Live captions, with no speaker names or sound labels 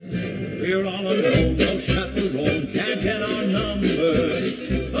We're all alone, no chaperone, can't get our number.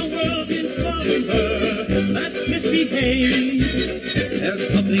 The world's in slumber, let's misbehave.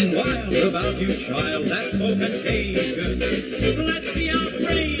 There's something wild about you, child, that's so contagious. Let's be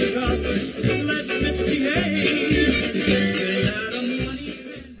outrageous, let's misbehave.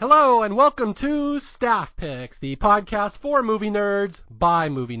 Hello and welcome to Staff Picks, the podcast for movie nerds by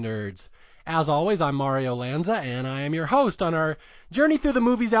movie nerds. As always, I'm Mario Lanza, and I am your host on our journey through the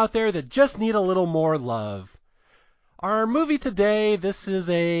movies out there that just need a little more love. Our movie today, this is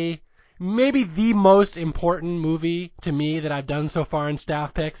maybe the most important movie to me that I've done so far in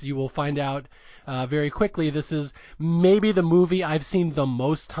Staff Picks. You will find out very quickly this is maybe the movie I've seen the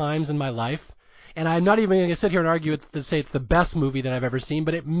most times in my life. And I'm not even going to sit here and argue say it's the best movie that I've ever seen,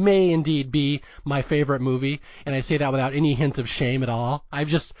 but it may indeed be my favorite movie, and I say that without any hint of shame at all. I've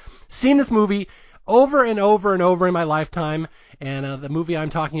just seen this movie over and over and over in my lifetime, and the movie I'm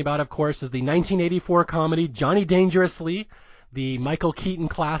talking about, of course, is the 1984 comedy Johnny Dangerously, the Michael Keaton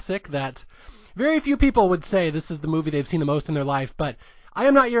classic that very few people would say this is the movie they've seen the most in their life, but I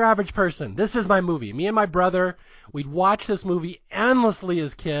am not your average person. This is my movie. Me and my brother, we'd watch this movie endlessly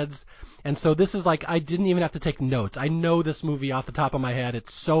as kids. And so this is like, I didn't even have to take notes. I know this movie off the top of my head.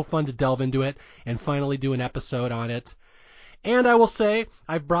 It's so fun to delve into it and finally do an episode on it. And I will say,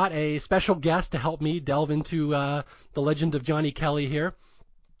 I've brought a special guest to help me delve into the legend of Johnny Kelly here.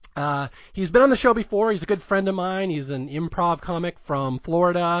 He's been on the show before. He's a good friend of mine. He's an improv comic from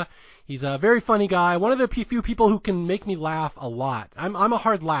Florida. He's a very funny guy. One of the few people who can make me laugh a lot. I'm a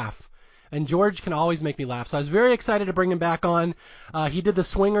hard laugh. And George can always make me laugh. So I was very excited to bring him back on. He did the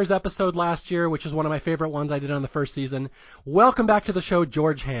Swingers episode last year, which is one of my favorite ones I did on the first season. Welcome back to the show,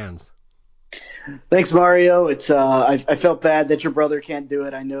 George Hands. Thanks, Mario. I felt bad that your brother can't do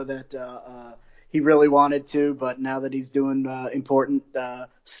it. I know that he really wanted to, but now that he's doing important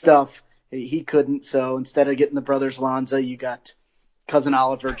stuff, he couldn't. So instead of getting the brothers Lanza, you got cousin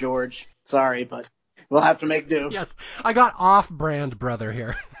Oliver, George. Sorry, but we'll have to make do. Yes, I got off-brand brother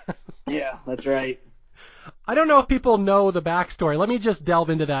here. Yeah, that's right. I don't know if people know the backstory. Let me just delve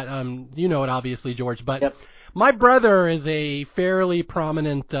into that. You know it, obviously, George, but Yep. My brother is a fairly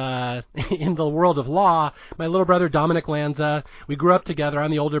prominent in the world of law. My little brother, Dominic Lanza, we grew up together.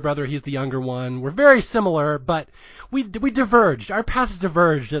 I'm the older brother. He's the younger one. We're very similar, but we diverged. Our paths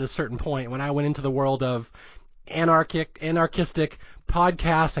diverged at a certain point when I went into the world of anarchistic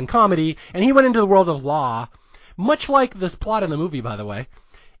podcasts and comedy, and he went into the world of law, much like this plot in the movie, by the way.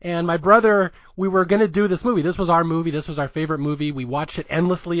 And my brother, we were going to do this movie. This was our movie. This was our favorite movie. We watched it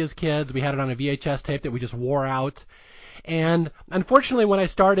endlessly as kids. We had it on a VHS tape that we just wore out. And unfortunately, when I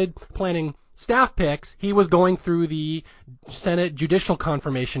started planning Staff Picks, he was going through the Senate judicial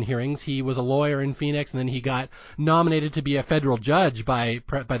confirmation hearings. He was a lawyer in Phoenix, and then he got nominated to be a federal judge by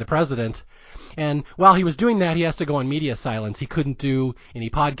the president. And while he was doing that, he has to go on media silence. He couldn't do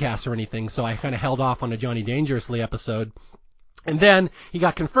any podcasts or anything, so I kind of held off on a Johnny Dangerously episode. And then he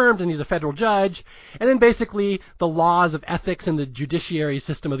got confirmed, and he's a federal judge. And then basically the laws of ethics in the judiciary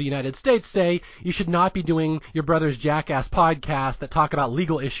system of the United States say you should not be doing your brother's jackass podcast that talk about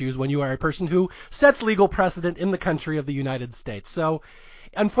legal issues when you are a person who sets legal precedent in the country of the United States. So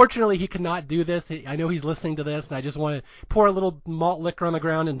unfortunately, he could not do this. I know he's listening to this, and I just want to pour a little malt liquor on the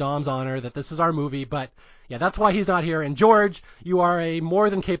ground in Dom's honor that this is our movie. But yeah, that's why he's not here. And George, you are a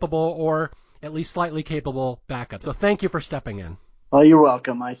more than capable, or at least slightly capable backup. So thank you for stepping in. Well, you're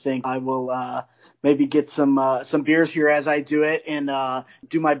welcome. I think I will maybe get some beers here as I do it and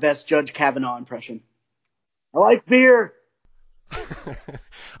do my best Judge Kavanaugh impression. I like beer.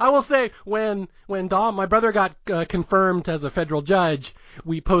 I will say when Dom, my brother, got confirmed as a federal judge,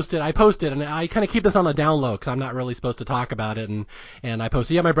 I posted, and I kind of keep this on the down low because I'm not really supposed to talk about it. And I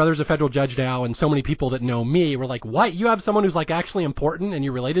posted, yeah, my brother's a federal judge now, and so many people that know me were like, what? You have someone who's like actually important and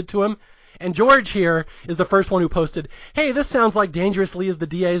you're related to him? And George here is the first one who posted, hey, this sounds like Dangerously is the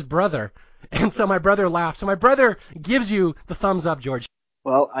DA's brother. And so my brother laughed. So my brother gives you the thumbs up, George.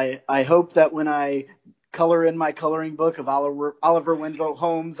 Well, I hope that when I color in my coloring book of Oliver Wendell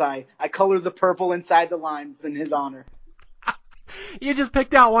Holmes, I color the purple inside the lines in his honor. You just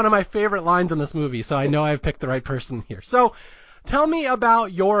picked out one of my favorite lines in this movie, so I know I've picked the right person here. So tell me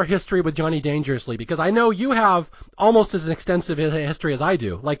about your history with Johnny Dangerously, because I know you have almost as extensive a history as I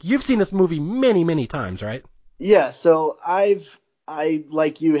do. Like, you've seen this movie many, many times, right? Yeah, so I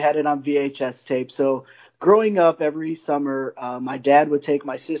like you had it on VHS tape. So growing up every summer, my dad would take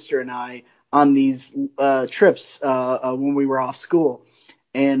my sister and I on these trips when we were off school.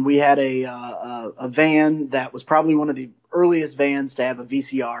 And we had a van that was probably one of the earliest vans to have a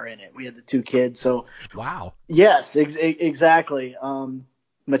VCR in it. We had the two kids. So wow. Yes, exactly.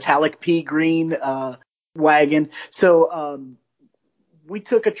 metallic pea green wagon. So we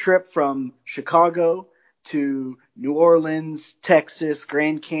took a trip from Chicago to New Orleans, Texas,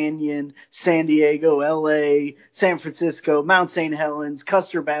 Grand Canyon, San Diego, LA, San Francisco, Mount St. Helens,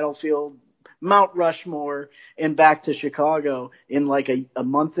 Custer Battlefield, Mount Rushmore, and back to Chicago in like a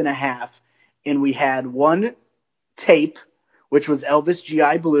month and a half. And we had one tape, which was Elvis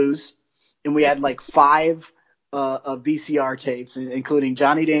GI Blues, and we had like five VCR tapes, including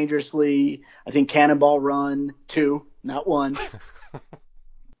Johnny Dangerously, I think Cannonball Run 2, not 1.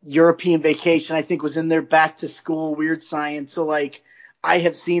 European Vacation, I think, was in there. Back to School, Weird Science. So, like, I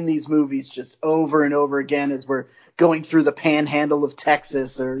have seen these movies just over and over again as we're going through the panhandle of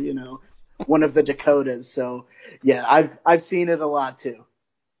Texas or, one of the Dakotas. So, yeah, I've seen it a lot too.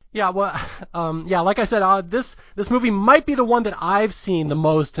 Yeah, well, like I said, this movie might be the one that I've seen the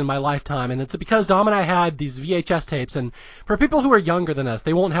most in my lifetime, and it's because Dom and I had these VHS tapes, and for people who are younger than us,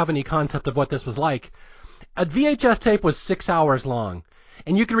 they won't have any concept of what this was like. A VHS tape was 6 hours long,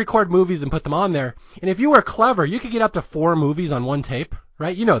 and you could record movies and put them on there, and if you were clever, you could get up to 4 movies on one tape,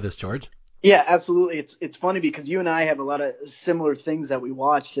 right? You know this, George. Yeah, absolutely. It's funny because you and I have a lot of similar things that we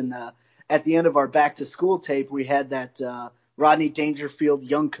watched, and at the end of our Back to School tape, we had that Rodney Dangerfield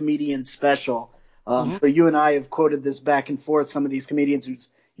Young Comedian Special. So you and I have quoted this back and forth. Some of these comedians who's,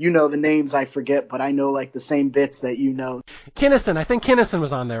 the names I forget, but I know like the same bits that you know. Kinnison, I think Kinnison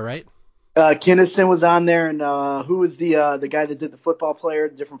was on there, right? Kinnison was on there, and who was the guy that did the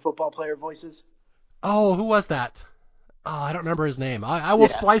different football player voices? Oh, who was that? Oh, I don't remember his name. I will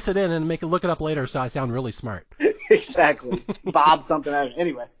splice it in and look it up later so I sound really smart. Exactly. Bob something.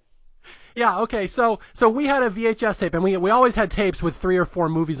 Anyway. Yeah, okay, so we had a VHS tape, and we always had tapes with 3 or 4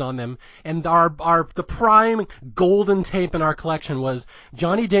 movies on them, and the prime golden tape in our collection was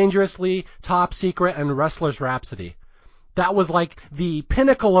Johnny Dangerously, Top Secret, and Wrestler's Rhapsody. That was like the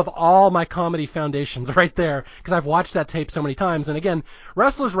pinnacle of all my comedy foundations right there, because I've watched that tape so many times. And again,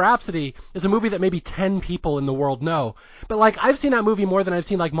 Wrestler's Rhapsody is a movie that maybe 10 people in the world know. But like, I've seen that movie more than I've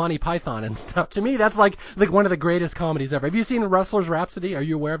seen like Monty Python and stuff. To me, that's like one of the greatest comedies ever. Have you seen Wrestler's Rhapsody? Are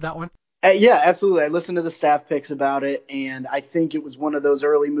you aware of that one? Yeah, absolutely. I listened to the staff picks about it, and I think it was one of those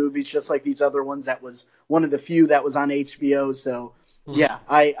early movies, just like these other ones, that was one of the few that was on HBO. So, yeah,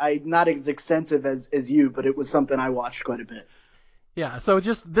 I'm not as extensive as you, but it was something I watched quite a bit. Yeah, so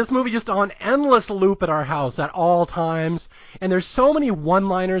just this movie just on endless loop at our house at all times, and there's so many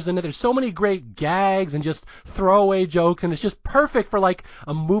one-liners in it. There's so many great gags and just throwaway jokes, and it's just perfect for like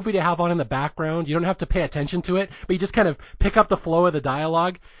a movie to have on in the background. You don't have to pay attention to it, but you just kind of pick up the flow of the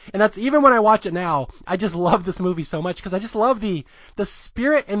dialogue. And that's even when I watch it now, I just love this movie so much because I just love the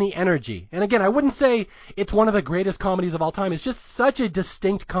spirit and the energy. And again, I wouldn't say it's one of the greatest comedies of all time. It's just such a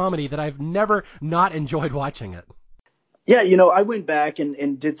distinct comedy that I've never not enjoyed watching it. Yeah, I went back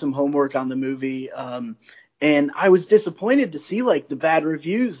and did some homework on the movie, and I was disappointed to see like the bad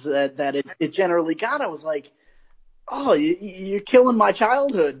reviews that it generally got. I was like, oh, you're killing my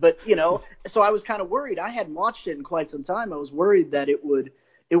childhood. But so I was kind of worried. I hadn't watched it in quite some time. I was worried that it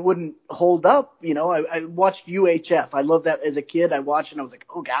wouldn't hold up. I watched UHF. I loved that as a kid. I watched it and I was like,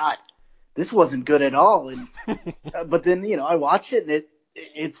 oh God, this wasn't good at all. And but then I watched it and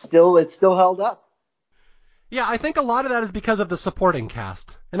it still held up. Yeah, I think a lot of that is because of the supporting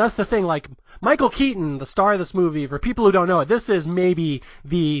cast. And that's the thing, like, Michael Keaton, the star of this movie, for people who don't know it, this is maybe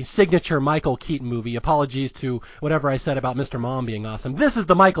the signature Michael Keaton movie. Apologies to whatever I said about Mr. Mom being awesome. This is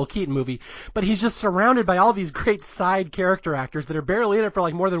the Michael Keaton movie, but he's just surrounded by all these great side character actors that are barely in it for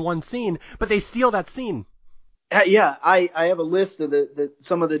like more than one scene, but they steal that scene. Yeah, I have a list of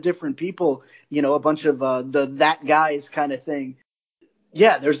some of the different people, a bunch of that guys kind of thing.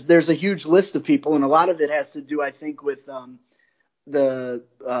 Yeah, there's a huge list of people, and a lot of it has to do, I think, with the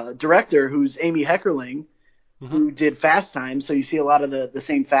director, who's Amy Heckerling, who did Fast Times. So you see a lot of the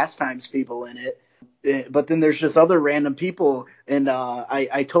same Fast Times people in it. But then there's just other random people, and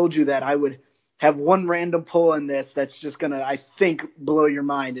I told you that I would have one random pull in this that's just gonna, I think, blow your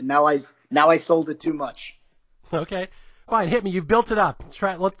mind. And now I sold it too much. Okay, fine, hit me. You've built it up.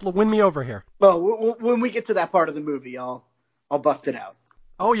 Let's win me over here. Well, when we get to that part of the movie, I'll bust it out.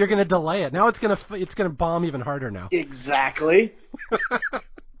 Oh, you're gonna delay it. Now it's gonna bomb even harder now. Exactly.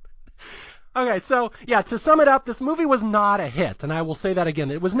 Okay, so yeah, to sum it up, this movie was not a hit, and I will say that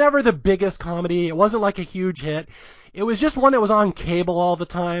again. It was never the biggest comedy. It wasn't like a huge hit. It was just one that was on cable all the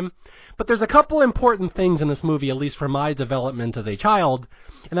time. But there's a couple important things in this movie, at least for my development as a child,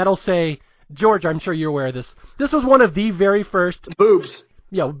 and that'll say, George, I'm sure you're aware of this. This was one of the very first boobs.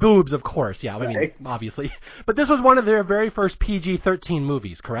 Yeah, boobs, of course. Yeah, I mean, obviously. But this was one of their very first PG-13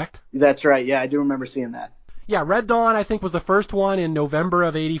 movies, correct? That's right. Yeah, I do remember seeing that. Yeah, Red Dawn, I think, was the first one in November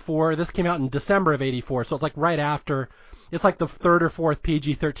of 84. This came out in December of 84, so it's like right after. It's like the third or fourth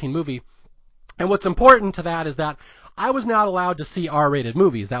PG-13 movie. And what's important to that is that I was not allowed to see R-rated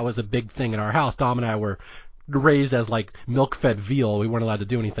movies. That was a big thing in our house. Dom and I were raised as like milk-fed veal. We weren't allowed to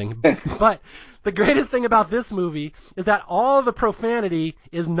do anything. But the greatest thing about this movie is that all the profanity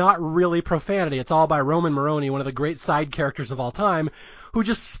is not really profanity. It's all by Roman Moroni, one of the great side characters of all time, who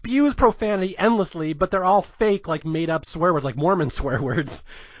just spews profanity endlessly, but they're all fake, like made-up swear words, like Mormon swear words.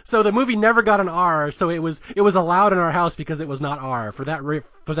 So the movie never got an R, so it was allowed in our house because it was not R for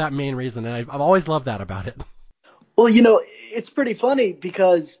that main reason, and I've always loved that about it. Well, it's pretty funny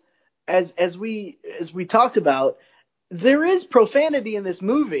because as we talked about, there is profanity in this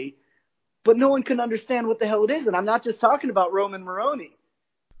movie, but no one can understand what the hell it is, and I'm not just talking about Roman Moroni.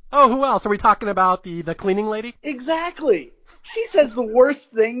 Oh, who else? Are we talking about the cleaning lady? Exactly. She says the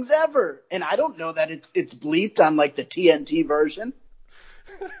worst things ever, and I don't know that it's bleeped on like the TNT version.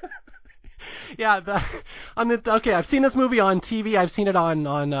 Yeah, okay, I've seen this movie on TV. I've seen it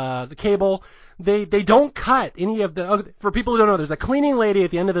on cable. They don't cut any of the. For people who don't know, there's a cleaning lady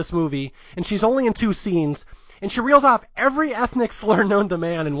at the end of this movie, and she's only in 2 scenes, and she reels off every ethnic slur known to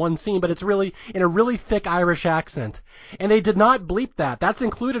man in one scene, but it's really in a really thick Irish accent. And they did not bleep that. That's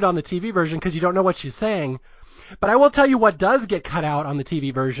included on the TV version because you don't know what she's saying. But I will tell you what does get cut out on the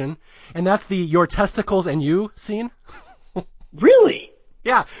TV version, and that's the "your testicles and you" scene. Really?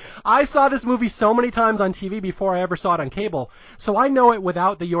 Yeah, I saw this movie so many times on TV before I ever saw it on cable, so I know it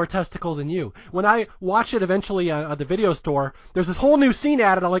without the "your testicles and you." When I watch it eventually at the video store, there's this whole new scene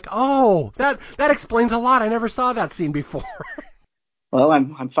added. I'm like, oh, that explains a lot. I never saw that scene before. Well,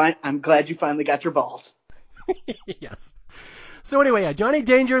 I'm fine. I'm glad you finally got your balls. Yes. So anyway, Johnny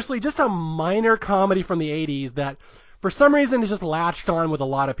Dangerously, just a minor comedy from the 80s that for some reason is just latched on with a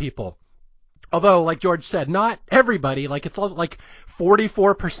lot of people. Although, like George said, not everybody. Like, it's like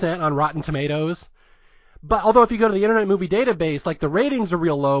 44% on Rotten Tomatoes. But although if you go to the Internet Movie Database, like the ratings are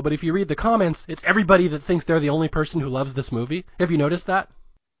real low, but if you read the comments, it's everybody that thinks they're the only person who loves this movie. Have you noticed that?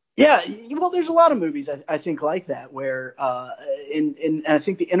 Yeah, well, there's a lot of movies I think like that where, and I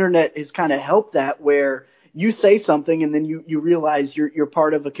think the internet has kind of helped that where you say something and then you realize you're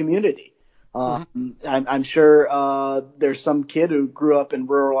part of a community. I'm sure there's some kid who grew up in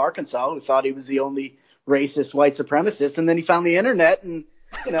rural Arkansas who thought he was the only racist white supremacist, and then he found the internet, and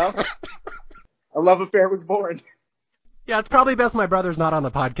a love affair was born. Yeah, it's probably best my brother's not on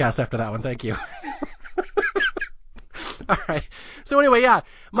the podcast after that one. Thank you. All right. So anyway, yeah,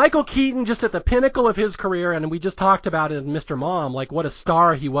 Michael Keaton just at the pinnacle of his career, and we just talked about it in Mr. Mom, like what a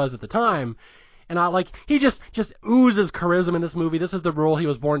star he was at the time. And he just oozes charisma in this movie. This is the role he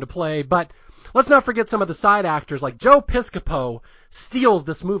was born to play. But let's not forget some of the side actors, like Joe Piscopo steals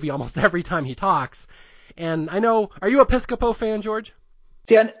this movie almost every time he talks. And I know, are you a Piscopo fan, George?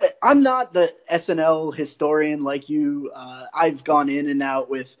 See, I'm not the SNL historian like you. I've gone in and out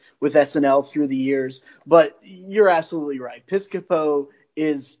with SNL through the years, but you're absolutely right. Piscopo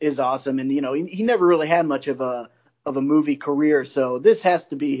is awesome, and he never really had much of a movie career, so this has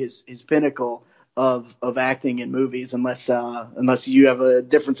to be his pinnacle of acting in movies, unless you have a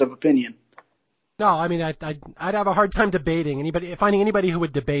difference of opinion. No, I mean, I'd have a hard time finding anybody who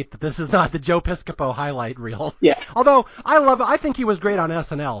would debate that this is not the Joe Piscopo highlight reel. Yeah. Although I think he was great on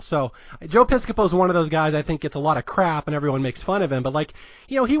SNL. So Joe Piscopo is one of those guys I think gets a lot of crap and everyone makes fun of him. But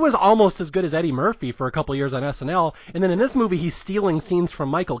he was almost as good as Eddie Murphy for a couple years on SNL. And then in this movie, he's stealing scenes from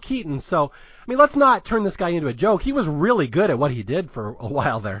Michael Keaton. So, I mean, let's not turn this guy into a joke. He was really good at what he did for a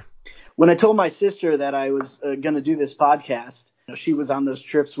while there. When I told my sister that I was going to do this podcast, she was on those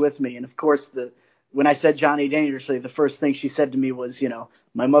trips with me. And of course, when I said Johnny Dangerously, the first thing she said to me was,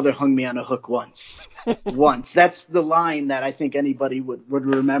 my mother hung me on a hook once. Once. That's the line that I think anybody would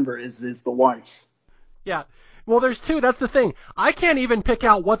remember is the once. Yeah. Well, there's two. That's the thing. I can't even pick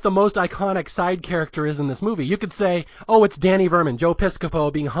out what the most iconic side character is in this movie. You could say, oh, it's Danny Verman, Joe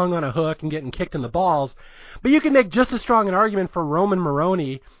Piscopo being hung on a hook and getting kicked in the balls. But you can make just as strong an argument for Roman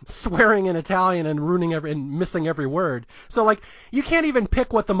Moroni swearing in Italian and and missing every word. So, you can't even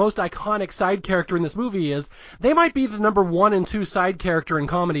pick what the most iconic side character in this movie is. They might be the number 1 and 2 side character in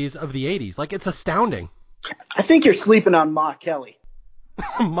comedies of the 80s. It's astounding. I think you're sleeping on Ma Kelly.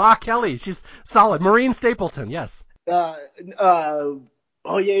 Ma Kelly, she's solid. Maureen Stapleton, yes. Oh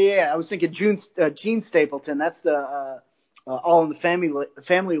yeah. I was thinking Jean Stapleton. That's the All in the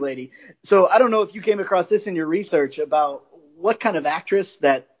Family lady. So I don't know if you came across this in your research about what kind of actress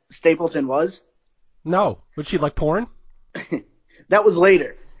that Stapleton was. No, would she like porn? That was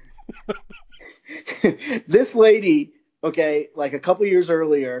later. This lady okay, like a couple years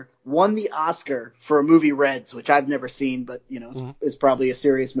earlier, won the Oscar for a movie Reds, which I've never seen, but is probably a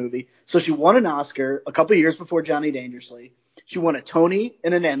serious movie. So she won an Oscar a couple years before Johnny Dangerously. She won a Tony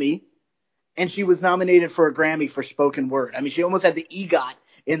and an Emmy, and she was nominated for a Grammy for spoken word. I mean, she almost had the EGOT.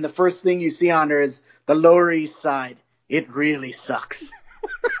 And the first thing you see on her is the Lower East Side. It really sucks.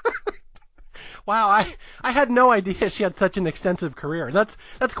 Wow, I had no idea she had such an extensive career. That's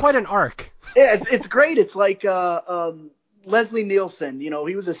quite an arc. Yeah, it's great. It's like Leslie Nielsen.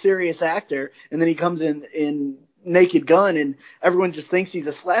 He was a serious actor, and then he comes in Naked Gun, and everyone just thinks he's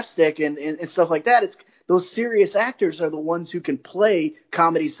a slapstick and stuff like that. It's those serious actors are the ones who can play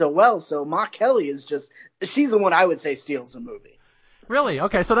comedy so well. So Ma Kelly she's the one I would say steals the movie. Really?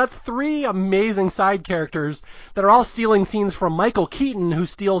 Okay, so that's three amazing side characters that are all stealing scenes from Michael Keaton, who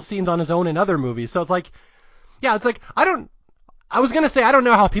steals scenes on his own in other movies. So it's like, I was going to say I don't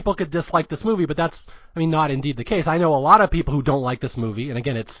know how people could dislike this movie, but that's, not indeed the case. I know a lot of people who don't like this movie, and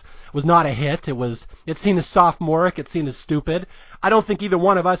again, it was not a hit. It's seen as sophomoric, it's seen as stupid. I don't think either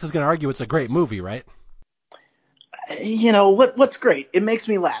one of us is going to argue it's a great movie, right? What's great? It makes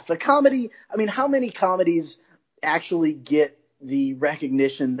me laugh. A comedy, how many comedies actually get the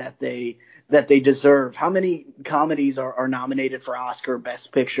recognition that they deserve? How many comedies are nominated for Oscar,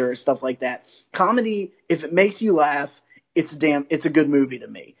 Best Picture, stuff like that? Comedy, if it makes you laugh, it's a good movie to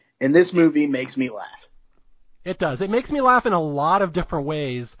me. And this movie makes me laugh. It does. It makes me laugh in a lot of different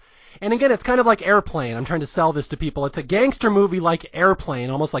ways. And again, it's kind of like Airplane. I'm trying to sell this to people. It's a gangster movie like Airplane,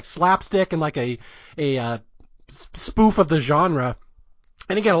 almost like slapstick and like a spoof of the genre.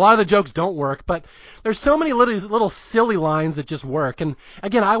 And again, a lot of the jokes don't work, but there's so many little silly lines that just work. And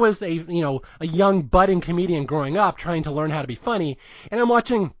again, I was a young budding comedian growing up trying to learn how to be funny, and I'm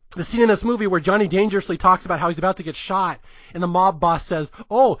watching the scene in this movie where Johnny Dangerously talks about how he's about to get shot, and the mob boss says,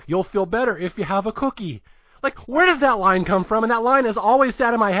 "Oh, you'll feel better if you have a cookie." Like, where does that line come from? And that line has always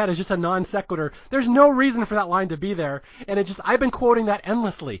sat in my head as just a non sequitur. There's no reason for that line to be there, and I've been quoting that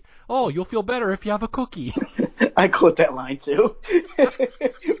endlessly. "Oh, you'll feel better if you have a cookie." I quote that line too.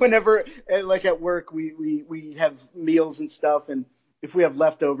 Whenever, like at work, we have meals and stuff, and if we have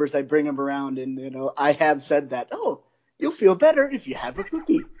leftovers, I bring them around, and I have said that. "Oh, you'll feel better if you have a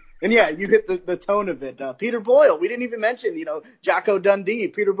cookie." And yeah, you hit the tone of it. Peter Boyle, we didn't even mention, Jocko Dundee.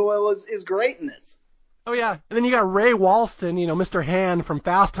 Peter Boyle is great in this. Oh yeah, and then you got Ray Walston, Mr. Hand from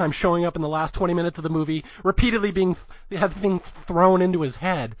Fast Time, showing up in the last 20 minutes of the movie, repeatedly have things thrown into his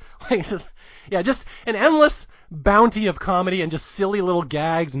head. Like, just an endless bounty of comedy and just silly little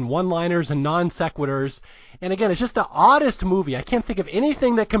gags and one-liners and non sequiturs. And again, it's just the oddest movie. I can't think of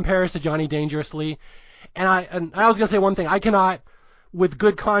anything that compares to Johnny Dangerously. And I was gonna say one thing. I cannot, with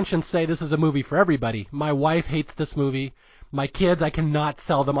good conscience, say this is a movie for everybody. My wife hates this movie. My kids, I cannot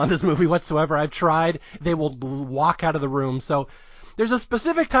sell them on this movie whatsoever. I've tried. They will walk out of the room. So there's a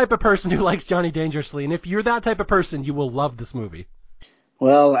specific type of person who likes Johnny Dangerously, and if you're that type of person, you will love this movie.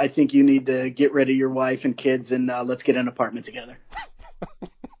 Well, I think you need to get rid of your wife and kids, and let's get an apartment together.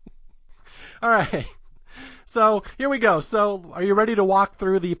 All right. So here we go. So are you ready to walk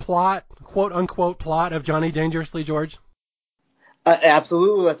through the plot, quote unquote plot of Johnny Dangerously, George?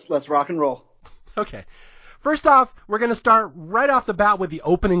 Absolutely. Let's rock and roll. Okay. First off, we're going to start right off the bat with the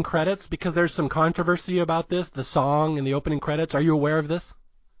opening credits because there's some controversy about this, the song and the opening credits. Are you aware of this?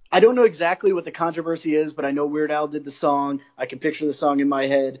 I don't know exactly what the controversy is, but I know Weird Al did the song. I can picture the song in my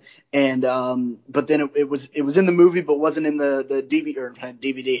head, and but then it was in the movie, but wasn't in the DVD or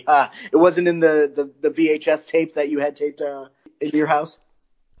DVD. It wasn't in the VHS tape that you had taped in your house.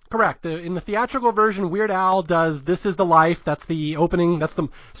 Correct. In the theatrical version, Weird Al does "This Is the Life." That's the opening. That's the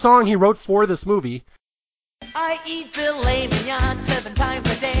song he wrote for this movie. I eat filet mignon 7 times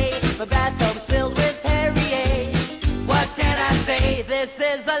a day. My bathtub's filled with Perrier. What can I say? This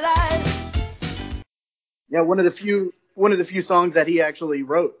is a life. Yeah, one of the few songs that he actually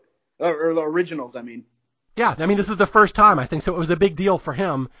wrote, or the originals, I mean. Yeah, this is the first time, I think, so it was a big deal for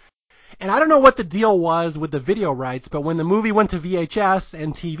him. And I don't know what the deal was with the video rights, but when the movie went to VHS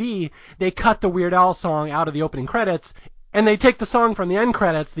and TV, they cut the Weird Al song out of the opening credits, and they take the song from the end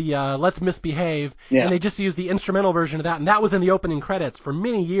credits, the Let's Misbehave, and they just use the instrumental version of that, and that was in the opening credits for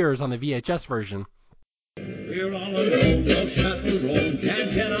many years on the VHS version. We're on a road of chaperone,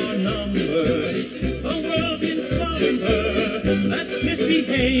 can't get our number. The world's in slumber, let's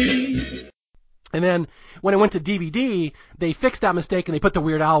misbehave. And then when it went to DVD, they fixed that mistake and they put the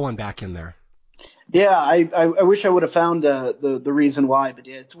Weird Al one back in there. Yeah, I wish I would have found the reason why, but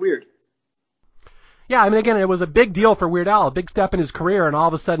yeah, it's weird. Yeah, again, it was a big deal for Weird Al, a big step in his career, and all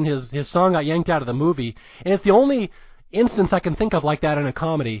of a sudden his song got yanked out of the movie. And it's the only instance I can think of like that in a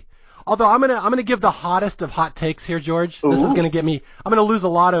comedy. Although I'm gonna give the hottest of hot takes here, George. This is Ooh. gonna get me. I'm gonna lose a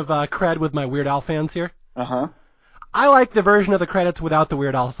lot of cred with my Weird Al fans here. Uh-huh. I like the version of the credits without the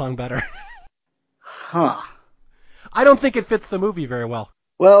Weird Al song better. Huh. I don't think it fits the movie very well.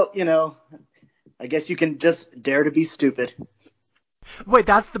 Well, I guess you can just dare to be stupid. Wait,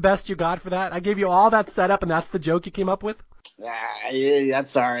 that's the best you got for that? I gave you all that setup, and that's the joke you came up with? Yeah, I'm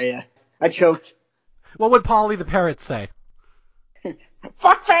sorry. I choked. What would Polly the parrot say?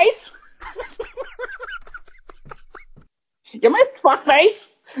 Fuckface! You missed fuckface!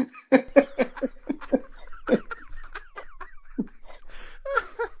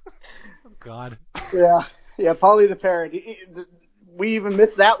 Oh, God. Yeah, Polly the Parrot. We even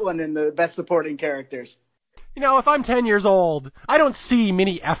missed that one in the best supporting characters. If I'm 10 years old, I don't see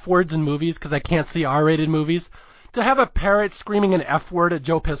many F words in movies because I can't see R-rated movies. To have a parrot screaming an F word at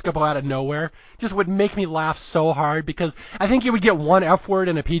Joe Piscopo out of nowhere just would make me laugh so hard because I think you would get one F word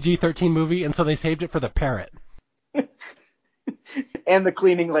in a PG-13 movie, and so they saved it for the parrot. And the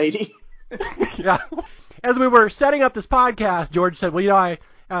cleaning lady. Yeah. As we were setting up this podcast, George said, well,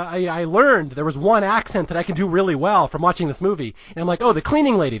 I learned there was one accent that I can do really well from watching this movie. And I'm like, oh, the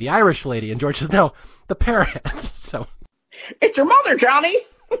cleaning lady, the Irish lady. And George says, no, the parrot. So It's your mother, Johnny!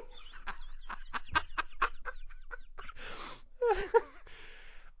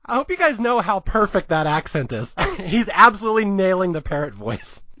 I hope you guys know how perfect that accent is. He's absolutely nailing the parrot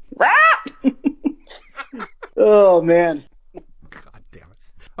voice. Oh, man. God damn it.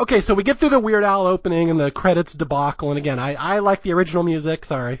 Okay, so we get through the Weird Al opening and the credits debacle. And again, I like the original music,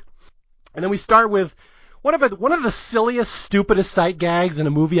 sorry. And then we start with one of the silliest, stupidest sight gags in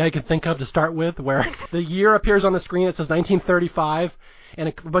a movie I could think of to start with, where the year appears on the screen. It says 1935, and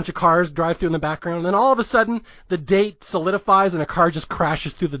a bunch of cars drive through in the background. And then all of a sudden, the date solidifies, and a car just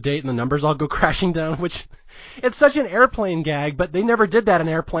crashes through the date, and the numbers all go crashing down, which it's such an Airplane gag, but they never did that in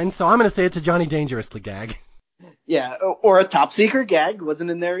Airplane, so I'm going to say it's a Johnny Dangerously gag. Yeah, or a Top Secret gag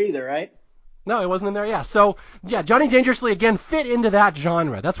wasn't in there either, right? No, it wasn't in there, yeah. So, yeah, Johnny Dangerously, again, fit into that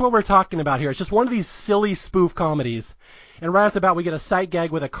genre. That's what we're talking about here. It's just one of these silly spoof comedies. And right off the bat, we get a sight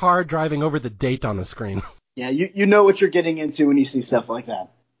gag with a car driving over the date on the screen. Yeah, you know what you're getting into when you see stuff like that.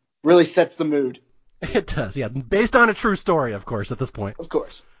 Really sets the mood. It does, yeah. Based on a true story, of course, at this point. Of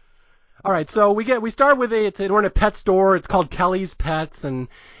course. All right, so we start with we're in a pet store. It's called Kelly's Pets, and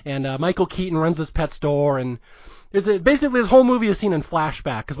Michael Keaton runs this pet store, and basically this whole movie is seen in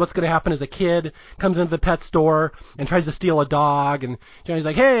flashback, because what's going to happen is a kid comes into the pet store and tries to steal a dog, and Johnny's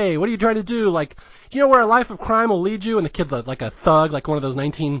like, hey, what are you trying to do? Like, do you know where a life of crime will lead you? And the kid's like a thug, like one of those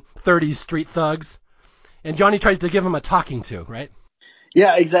 1930s street thugs. And Johnny tries to give him a talking to, right?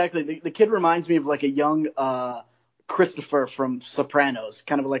 Yeah, exactly. The kid reminds me of like a young Christopher from Sopranos,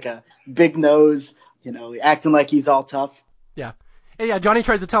 kind of like a big nose, acting like he's all tough. Yeah. And yeah, Johnny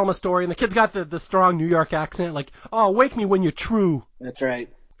tries to tell him a story, and the kid's got the strong New York accent, like, oh, wake me when you're true. That's right.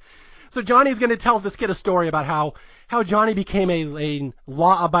 So Johnny's going to tell this kid a story about how Johnny became a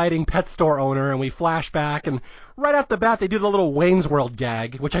law-abiding pet store owner, and we flash back, and right off the bat, they do the little Wayne's World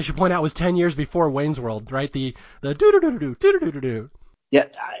gag, which I should point out was 10 years before Wayne's World, right? The doo-doo-doo-doo-doo, doo-doo-doo-doo-doo. Yeah,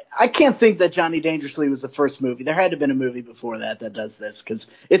 I can't think that Johnny Dangerously was the first movie. There had to have been a movie before that does this, because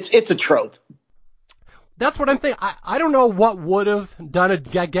it's a trope. That's what I'm thinking. I don't know what would have done a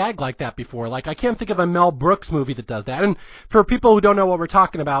gag like that before. Like, I can't think of a Mel Brooks movie that does that. And for people who don't know what we're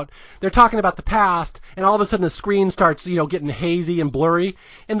talking about, they're talking about the past, and all of a sudden the screen starts, getting hazy and blurry.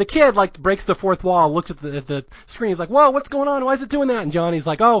 And the kid, breaks the fourth wall, looks at the screen. He's like, whoa, what's going on? Why is it doing that? And Johnny's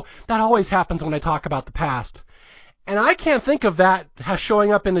like, oh, that always happens when I talk about the past. And I can't think of that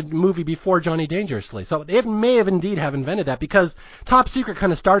showing up in a movie before Johnny Dangerously. So it may have indeed have invented that, because Top Secret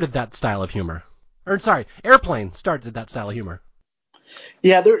kind of started that style of humor. Airplane started that style of humor.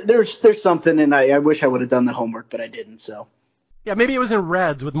 Yeah, there's something, and I wish I would have done the homework, but I didn't, so. Yeah, maybe it was in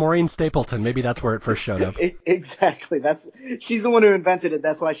Reds with Maureen Stapleton. Maybe that's where it first showed up. Exactly. She's the one who invented it.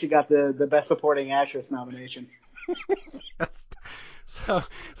 That's why she got the Best Supporting Actress nomination. Yes. So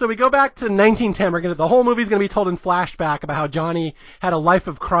we go back to 1910. The whole movie's going to be told in flashback about how Johnny had a life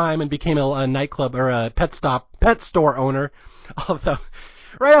of crime and became a nightclub or a pet store owner. Although,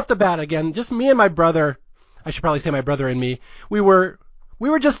 right off the bat, again, just me and my brother, I should probably say my brother and me, we were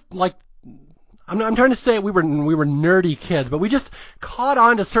just like, I'm trying to say we were nerdy kids, but we just caught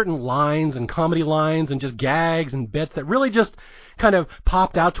on to certain lines and comedy lines and just gags and bits that really just kind of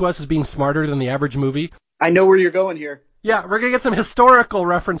popped out to us as being smarter than the average movie. I know where you're going here. Yeah, we're going to get some historical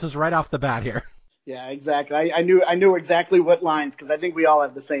references right off the bat here. Yeah, exactly. I knew exactly what lines, because I think we all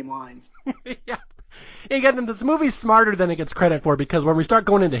have the same lines. Yeah. Again, this movie's smarter than it gets credit for, because when we start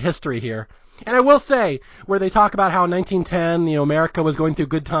going into history here, and I will say, where they talk about how in 1910, America was going through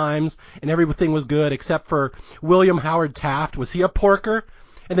good times and everything was good except for William Howard Taft. Was he a porker?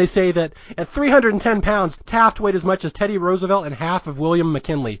 And they say that at 310 pounds, Taft weighed as much as Teddy Roosevelt and half of William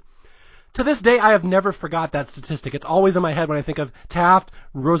McKinley. To this day, I have never forgot that statistic. It's always in my head when I think of Taft,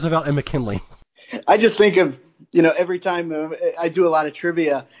 Roosevelt, and McKinley. I just think of, every time I do a lot of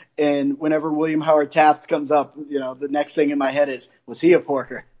trivia, and whenever William Howard Taft comes up, the next thing in my head is, was he a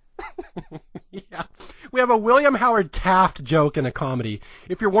porker? Yeah. We have a William Howard Taft joke in a comedy.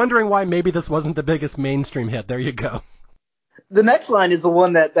 If you're wondering why maybe this wasn't the biggest mainstream hit, there you go. The next line is the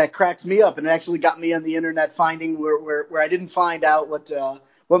one that cracks me up, and it actually got me on the internet finding where I didn't find out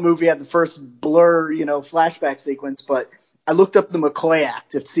what movie had the first blur, flashback sequence, but I looked up the McCoy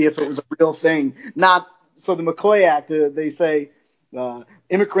Act to see if it was a real thing. So the McCoy Act, they say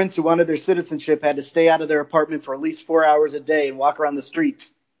immigrants who wanted their citizenship had to stay out of their apartment for at least 4 hours a day and walk around the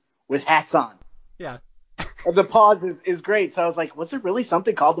streets with hats on. Yeah. The pause is great. So I was like, was there really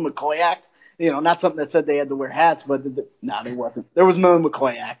something called the McCoy Act? Not something that said they had to wear hats, but no, there wasn't. There was no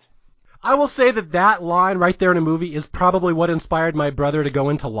McCoy Act. I will say that line right there in a movie is probably what inspired my brother to go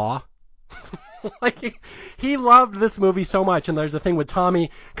into law. He loved this movie so much, and there's a thing with Tommy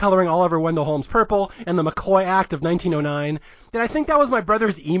coloring Oliver Wendell Holmes purple and the McCoy Act of 1909. And I think that was my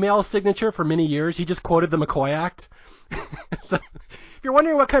brother's email signature for many years. He just quoted the McCoy Act. So if you're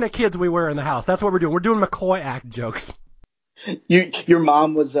wondering what kind of kids we were in the house, that's what we're doing. We're doing McCoy Act jokes. Your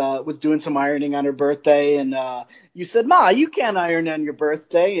mom was doing some ironing on her birthday, and you said, "Ma, you can't iron on your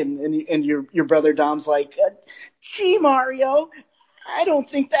birthday," and your brother Dom's like, "Gee, Mario, I don't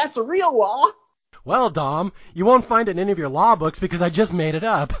think that's a real law." Well, Dom, you won't find it in any of your law books because I just made it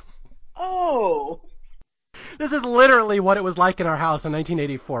up. Oh. This is literally what it was like in our house in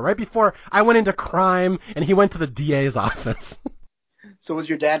 1984, right before I went into crime and he went to the DA's office. So was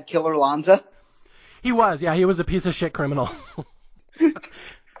your dad Killer Lanza? He was, yeah, he was a piece of shit criminal.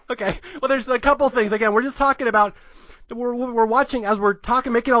 Okay, well, there's a couple things. Again, we're just talking about, we're watching, as we're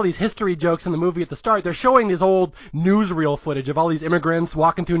talking, making all these history jokes in the movie at the start, they're showing this old newsreel footage of all these immigrants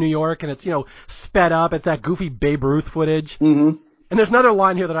walking through New York, and it's, sped up. It's that goofy Babe Ruth footage. Mm-hmm. And there's another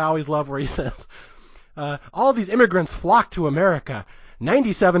line here that I always love where he says, all these immigrants flocked to America.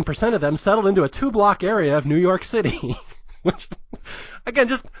 97% of them settled into a 2-block area of New York City. Which, again,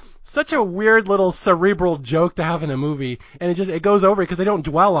 just such a weird little cerebral joke to have in a movie, and it goes over because they don't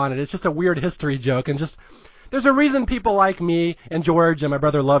dwell on it. It's just a weird history joke, and just there's a reason people like me and George and my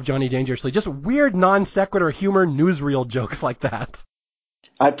brother love Johnny Dangerously. Just weird non sequitur humor newsreel jokes like that.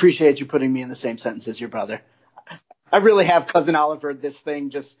 I appreciate you putting me in the same sentence as your brother. I really have Cousin Oliver. This thing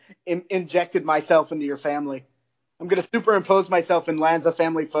just injected myself into your family. I'm going to superimpose myself in Lanza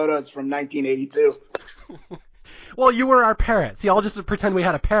family photos from 1982. Well, you were our parrot. See, I'll just pretend we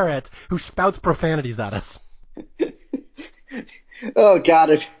had a parrot who spouts profanities at us. Oh, got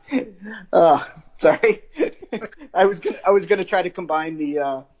it. Sorry. I was gonna try to combine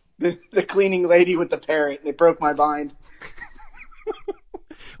the cleaning lady with the parrot, and it broke my mind.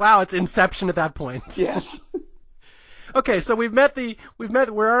 Wow, it's Inception at that point. Yes. Okay, so we're in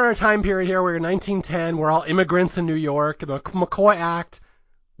our time period here. We're in 1910. We're all immigrants in New York. The McCoy Act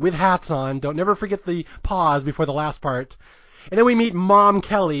with hats on. Don't never forget the pause before the last part. And then we meet Mom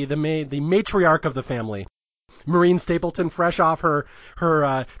Kelly, the matriarch of the family. Maureen Stapleton, fresh off her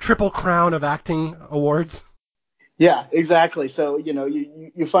triple crown of acting awards. Yeah, exactly. So,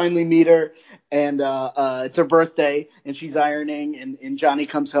 you finally meet her, and it's her birthday, and she's ironing, and Johnny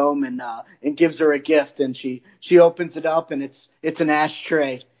comes home and gives her a gift, and she opens it up, and it's an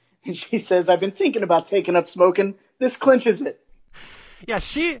ashtray. And she says, "I've been thinking about taking up smoking. This clinches it." Yeah,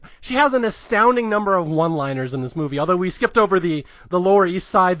 she has an astounding number of one-liners in this movie. Although we skipped over the Lower East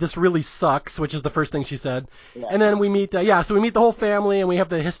Side, this really sucks, which is the first thing she said. Yeah. And then we meet, so we meet the whole family, and we have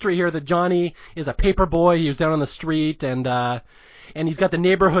the history here that Johnny is a paper boy. He was down on the street, and he's got the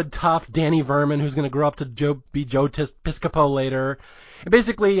neighborhood tough Danny Verman, who's going to grow up to be Joe Piscopo later. And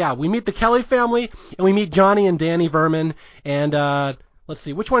basically, yeah, we meet the Kelly family, and we meet Johnny and Danny Verman, and let's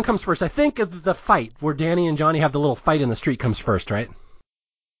see, which one comes first? I think the fight where Danny and Johnny have the little fight in the street comes first, right?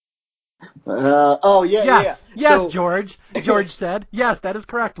 Yes, so, George said. Yes, that is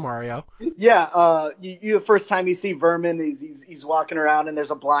correct, Mario. Yeah, the first time you see Vermin, he's walking around and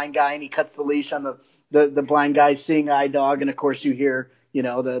there's a blind guy and he cuts the leash on the blind guy's seeing eye dog, and of course you hear,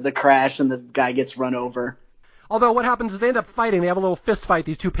 the crash and the guy gets run over. Although what happens is they end up fighting. They have a little fist fight,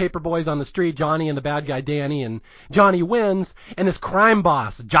 these two paper boys on the street, Johnny and the bad guy Danny, and Johnny wins, and this crime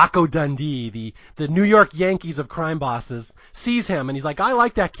boss, Jocko Dundee, the New York Yankees of crime bosses, sees him, and he's like, I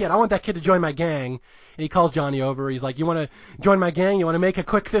like that kid. I want that kid to join my gang. And he calls Johnny over. He's like, you want to join my gang? You want to make a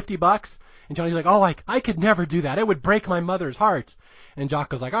quick $50? And Johnny's like, oh, I could never do that. It would break my mother's heart. And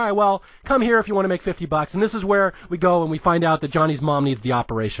Jocko's like, all right, well, come here if you want to make $50. And this is where we go and we find out that Johnny's mom needs the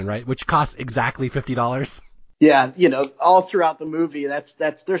operation, right? Which costs exactly $50. Yeah, all throughout the movie, that's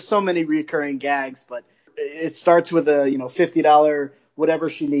there's so many recurring gags, but it starts with a $50 whatever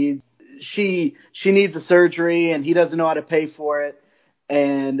she needs. She needs a surgery and he doesn't know how to pay for it,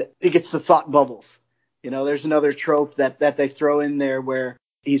 and it gets to thought bubbles. There's another trope that they throw in there where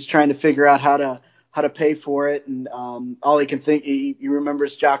he's trying to figure out how to pay for it, and all he can think he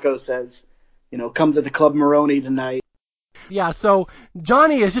remembers Jocko says, come to the Club Maroni tonight. Yeah, so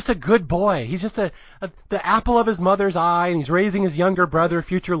Johnny is just a good boy. He's just the apple of his mother's eye, and he's raising his younger brother,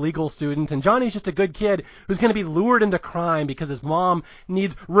 future legal student. And Johnny's just a good kid who's going to be lured into crime because his mom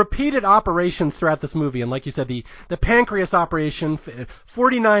needs repeated operations throughout this movie. And like you said, the pancreas operation,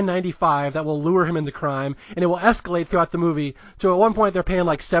 $49.95, that will lure him into crime, and it will escalate throughout the movie to at one point they're paying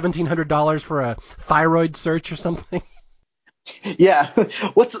like $1,700 for a thyroid search or something. Yeah,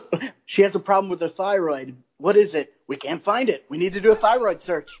 she has a problem with her thyroid. What is it? We can't find it. We need to do a thyroid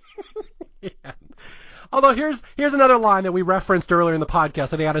search. Yeah. Although here's another line that we referenced earlier in the podcast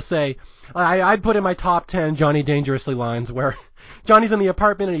that I got to say. I'd put in my top 10 Johnny Dangerously lines where Johnny's in the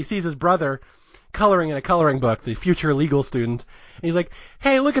apartment and he sees his brother coloring in a coloring book, the future legal student. And he's like,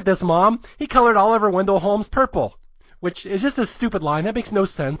 hey, look at this, Mom. He colored Oliver Wendell Holmes purple. Which is just a stupid line. That makes no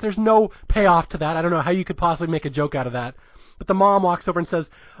sense. There's no payoff to that. I don't know how you could possibly make a joke out of that. But the mom walks over and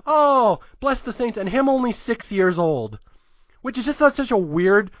says, oh, bless the saints, and him only 6 years old. Which is just such a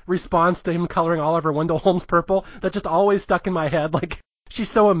weird response to him coloring Oliver Wendell Holmes purple that just always stuck in my head. Like,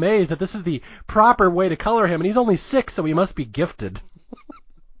 she's so amazed that this is the proper way to color him, and he's only 6, so he must be gifted.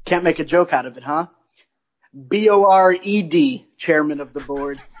 Can't make a joke out of it, huh? B-O-R-E-D, chairman of the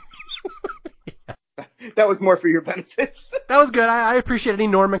board. That was more for your benefits. That was good. I appreciate any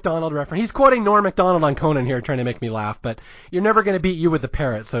Norm Macdonald reference. He's quoting Norm Macdonald on Conan here, trying to make me laugh, but you're never going to beat you with the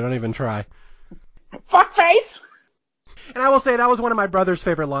parrot, so don't even try. Fuckface! And I will say that was one of my brother's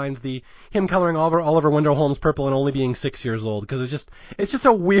favorite lines, him coloring Oliver Wendell Holmes purple and only being 6 years old, because it's just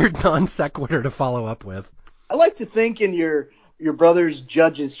a weird non sequitur to follow up with. I like to think in your brother's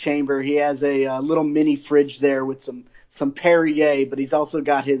judge's chamber, he has a little mini fridge there with some Perrier, but he's also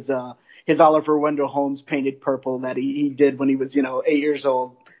got his Oliver Wendell Holmes painted purple that he did when he was 8 years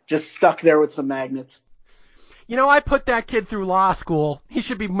old, just stuck there with some magnets. I put that kid through law school. He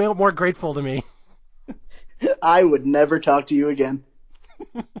should be more grateful to me. I would never talk to you again.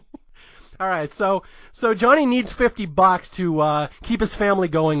 All right, so Johnny needs $50 to keep his family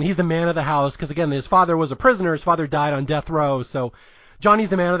going. He's the man of the house because, again, his father was a prisoner. His father died on death row, so Johnny's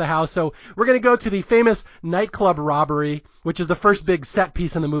the man of the house. So we're going to go to the famous nightclub robbery, which is the first big set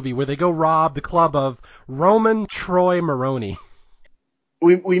piece in the movie, where they go rob the club of Roman Troy Maroney.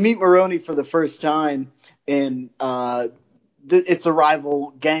 We meet Maroney for the first time, and it's a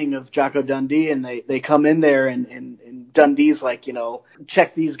rival gang of Jocko Dundee, and they come in there, and Dundee's like,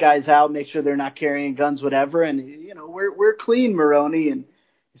 check these guys out, make sure they're not carrying guns, whatever, and we're clean, Maroney, and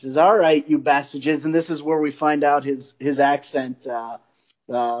he says, all right, you bastards, and this is where we find out his accent,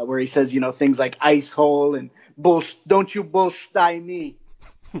 where he says, things like ice hole and don't you bullshit me.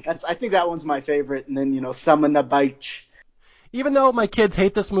 I think that one's my favorite, and then summon the beach. Even though my kids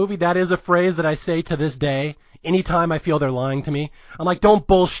hate this movie, that is a phrase that I say to this day. Anytime I feel they're lying to me, I'm like, don't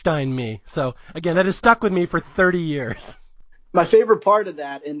bullstein me. So, again, that has stuck with me for 30 years. My favorite part of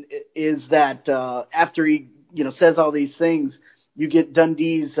that is that after he says all these things, you get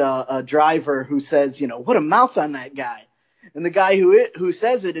Dundee's driver who says, what a mouth on that guy. And the guy who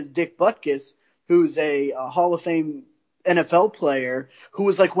says it is Dick Butkus, who's a Hall of Fame NFL player who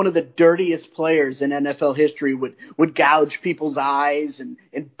was like one of the dirtiest players in NFL history, would gouge people's eyes and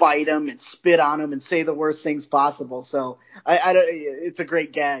bite them and spit on them and say the worst things possible. So it's a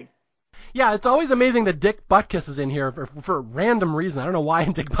great gag. Yeah, it's always amazing that Dick Butkus is in here for a random reason. I don't know why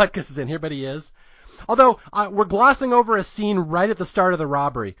Dick Butkus is in here, but he is. Although we're glossing over a scene right at the start of the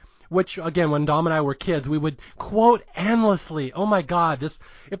robbery, which, again, when Dom and I were kids, we would quote endlessly. Oh, my God,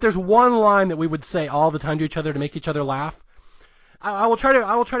 if there's one line that we would say all the time to each other to make each other laugh, I will try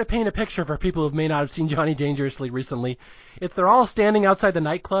to paint a picture for people who may not have seen Johnny Dangerously recently. They're all standing outside the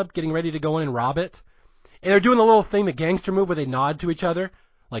nightclub getting ready to go in and rob it. And they're doing the little thing, the gangster move, where they nod to each other.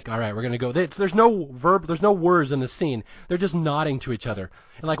 Like, all right, we're going to go. There's no verb, there's no words in the scene. They're just nodding to each other.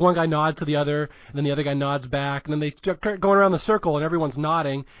 And like one guy nods to the other, and then the other guy nods back, and then they start going around the circle, and everyone's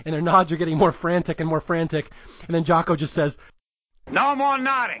nodding, and their nods are getting more frantic and more frantic. And then Jocko just says, "No more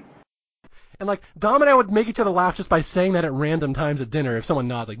nodding." and like Dom and I would make each other laugh just by saying that at random times at dinner if someone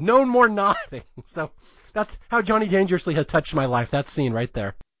nods, like, no more nodding. So that's how Johnny Dangerously has touched my life, that scene right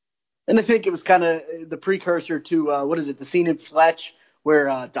there. And I think it was kind of the precursor to, what is it, the scene in Fletch where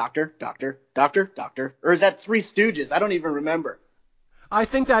Doctor, or is that Three Stooges? I don't even remember. I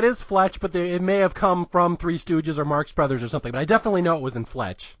think that is Fletch, but it may have come from Three Stooges or Marx Brothers or something, but I definitely know it was in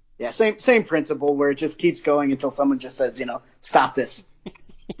Fletch. Yeah, same principle where it just keeps going until someone just says, stop this.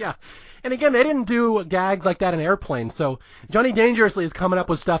 Yeah. And again, they didn't do gags like that in Airplane, so Johnny Dangerously is coming up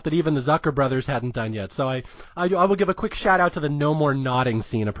with stuff that even the Zucker brothers hadn't done yet. So I will give a quick shout out to the no more nodding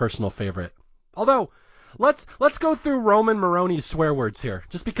scene, a personal favorite. Although, let's go through Roman Moroni's swear words here,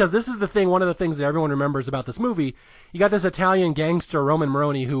 just because this is one of the things that everyone remembers about this movie. You got this Italian gangster, Roman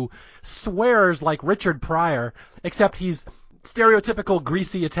Moroni, who swears like Richard Pryor, except he's stereotypical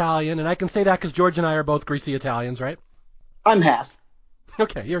greasy Italian, and I can say that because George and I are both greasy Italians, right? I'm half.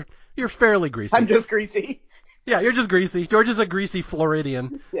 Okay, you're fairly greasy. I'm just greasy. Yeah, you're just greasy. George is a greasy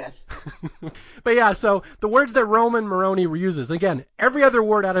Floridian. Yes. But yeah, so the words that Roman Moroni uses, again, every other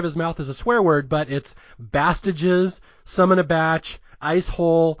word out of his mouth is a swear word, but it's bastages, summon a batch, ice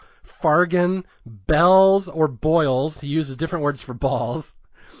hole, fargan, bells or boils. He uses different words for balls.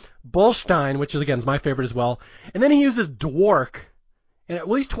 Bullstein, which is, again, is my favorite as well. And then he uses dwark. And at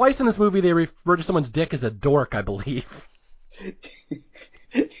least twice in this movie they refer to someone's dick as a dork, I believe.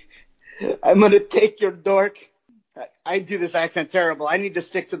 I'm going to take your dork. I do this accent terrible. I need to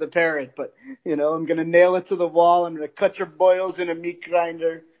stick to the parrot, but, I'm going to nail it to the wall. I'm going to cut your boils in a meat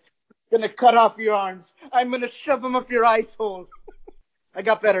grinder. I'm going to cut off your arms. I'm going to shove them up your ice hole. I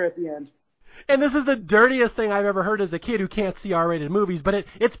got better at the end. And this is the dirtiest thing I've ever heard as a kid who can't see R-rated movies, but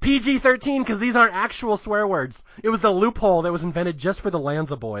it's PG-13 because these aren't actual swear words. It was the loophole that was invented just for the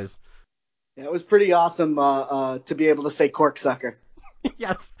Lanza boys. Yeah, it was pretty awesome to be able to say corksucker.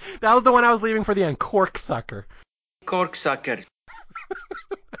 Yes, that was the one I was leaving for the end, corksucker. Corksucker.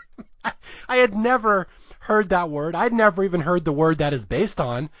 I had never heard that word. I'd never even heard the word that is based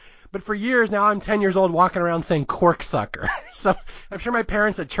on. But for years now, I'm 10 years old walking around saying corksucker. So I'm sure my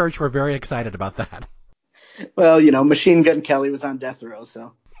parents at church were very excited about that. Well, Machine Gun Kelly was on death row,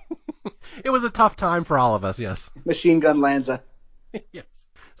 so. It was a tough time for all of us, yes. Machine Gun Lanza. Yes.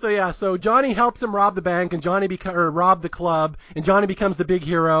 So Johnny helps him rob the bank and rob the club, and Johnny becomes the big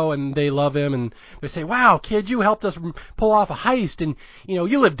hero, and they love him, and they say, "Wow, kid, you helped us pull off a heist, and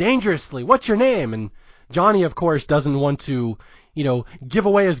you live dangerously. What's your name?" And Johnny, of course, doesn't want to, give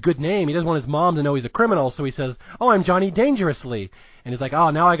away his good name. He doesn't want his mom to know he's a criminal, so he says, "Oh, I'm Johnny Dangerously," and he's like, "Oh,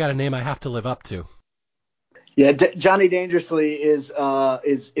 now I got a name I have to live up to." Yeah, Johnny Dangerously is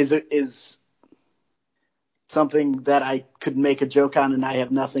something that I could make a joke on and I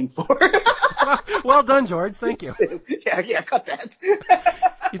have nothing for. Well done, George. Thank you. Yeah, cut that.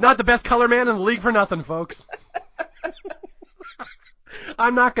 He's not the best color man in the league for nothing, folks.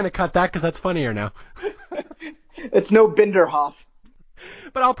 I'm not going to cut that because that's funnier now. It's no Binderhoff.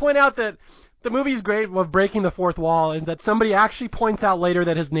 But I'll point out that the movie's great of breaking the fourth wall is that somebody actually points out later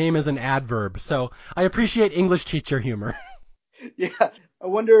that his name is an adverb. So I appreciate English teacher humor. Yeah. I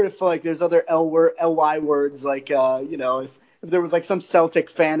wonder if there's other ly words if there was some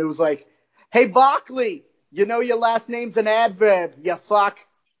Celtic fan who was like, "Hey Barkley, your last name's an adverb, you fuck."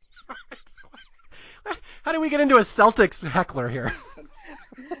 How do we get into a Celtics heckler here?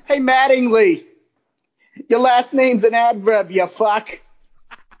 "Hey Mattingly, your last name's an adverb, you fuck."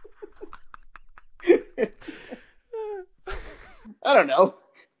 I don't know.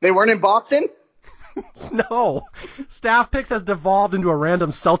 They weren't in Boston? No. Staff Picks has devolved into a random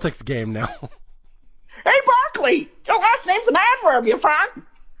Celtics game now. "Hey, Barkley, your last name's an adverb, you fuck."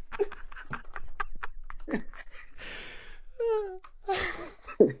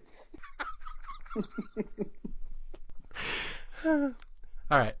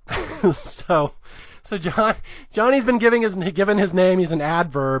 All right. So Johnny's been given his name. He's an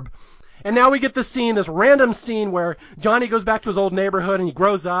adverb. And now we get this random scene where Johnny goes back to his old neighborhood and he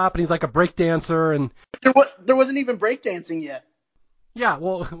grows up and he's like a breakdancer and there wasn't even breakdancing yet. Yeah,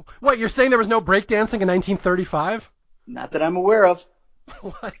 well, what, you're saying there was no breakdancing in 1935? Not that I'm aware of.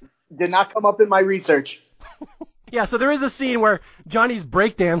 What? Did not come up in my research. Yeah, so there is a scene where Johnny's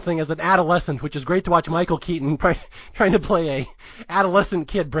breakdancing as an adolescent, which is great to watch Michael Keaton trying to play a adolescent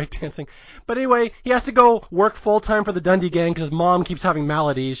kid breakdancing. But anyway, he has to go work full-time for the Dundee Gang because his mom keeps having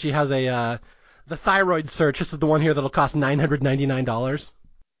maladies. She has the thyroid search. This is the one here that'll cost $999.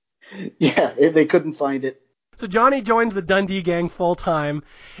 Yeah, they couldn't find it. So Johnny joins the Dundee gang full time,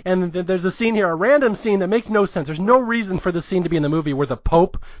 and there's a scene here, a random scene that makes no sense. There's no reason for the scene to be in the movie where the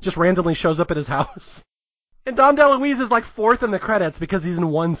Pope just randomly shows up at his house. And Dom DeLuise is like fourth in the credits because he's in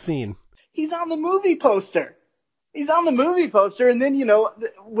one scene. He's on the movie poster. He's on the movie poster. And then,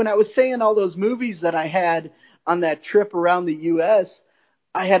 when I was saying all those movies that I had on that trip around the U.S.,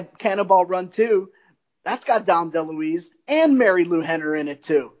 I had Cannonball Run 2. That's got Dom DeLuise and Mary Lou Henner in it,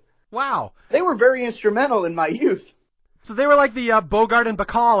 too. Wow. They were very instrumental in my youth. So they were like the Bogart and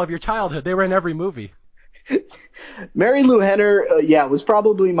Bacall of your childhood. They were in every movie. Mary Lou Henner, was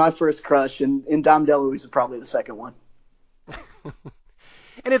probably my first crush, and Dom DeLuise was probably the second one.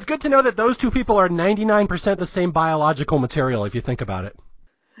 And it's good to know that those two people are 99% the same biological material, if you think about it.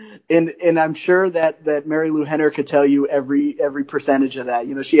 And I'm sure that Mary Lou Henner could tell you every percentage of that.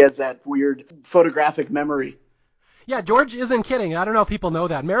 She has that weird photographic memory. Yeah, George isn't kidding. I don't know if people know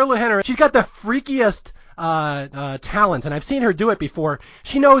that. Mary Lou Henner, she's got the freakiest talent, and I've seen her do it before.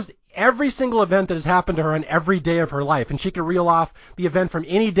 She knows every single event that has happened to her on every day of her life, and she can reel off the event from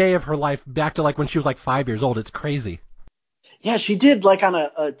any day of her life back to like when she was like 5 years old. It's crazy. Yeah, she did like on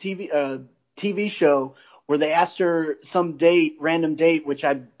a TV show where they asked her some random date, which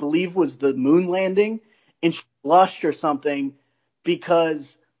I believe was the moon landing, and she blushed or something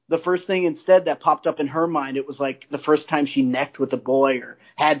because the first thing instead that popped up in her mind, it was like the first time she necked with a boy or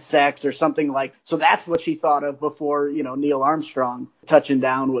had sex or something like. So that's what she thought of before, Neil Armstrong touching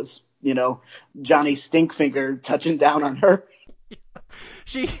down was, Johnny Stinkfinger touching down on her.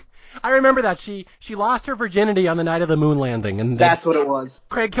 I remember that she lost her virginity on the night of the moon landing, and that's what it was.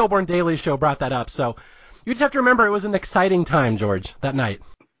 Craig Kilborn Daily Show brought that up. So you just have to remember it was an exciting time, George, that night.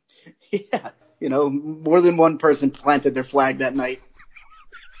 Yeah, more than one person planted their flag that night.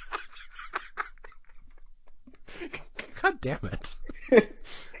 God damn it.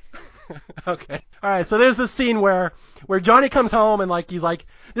 Okay. All right. So there's this scene where Johnny comes home and he's like,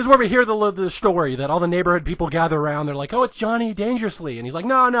 this is where we hear the story that all the neighborhood people gather around. They're like, oh, it's Johnny Dangerously. And he's like,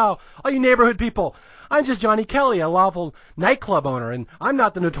 no, all you neighborhood people. I'm just Johnny Kelly, a lawful nightclub owner, and I'm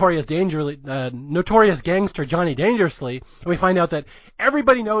not the notorious gangster Johnny Dangerously. And we find out that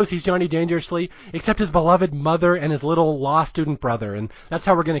everybody knows he's Johnny Dangerously except his beloved mother and his little law student brother, and that's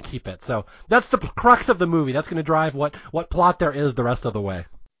how we're going to keep it. So that's the crux of the movie. That's going to drive what plot there is the rest of the way.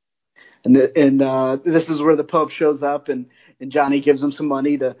 And this is where the Pope shows up, and Johnny gives him some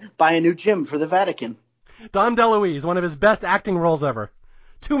money to buy a new gym for the Vatican. Dom DeLuise, one of his best acting roles ever.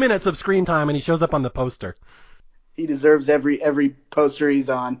 2 minutes of screen time, and he shows up on the poster. He deserves every poster he's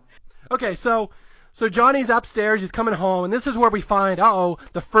on. Okay, so Johnny's upstairs, he's coming home, and this is where we find,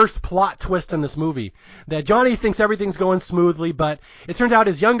 the first plot twist in this movie. That Johnny thinks everything's going smoothly, but it turns out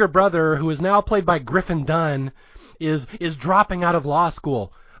his younger brother, who is now played by Griffin Dunne, is dropping out of law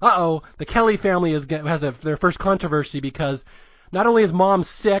school. The Kelly family has their first controversy because not only is mom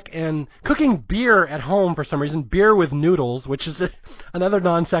sick and cooking beer at home for some reason, beer with noodles, which is another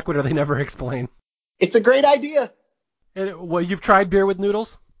non sequitur they never explain. It's a great idea. Well, you've tried beer with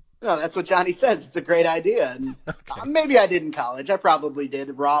noodles? No, that's what Johnny says. It's a great idea. And okay. Maybe I did in college. I probably did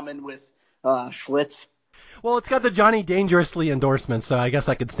ramen with Schlitz. Well, it's got the Johnny Dangerously endorsement, so I guess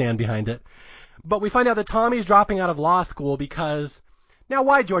I could stand behind it. But we find out that Tommy's dropping out of law school because... Now,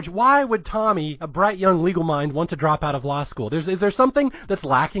 why, George? Why would Tommy, a bright young legal mind, want to drop out of law school? Is there something that's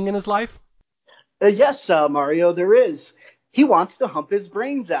lacking in his life? Yes, Mario, there is. He wants to hump his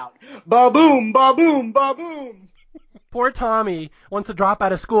brains out. Ba-boom, ba-boom, ba-boom. Poor Tommy wants to drop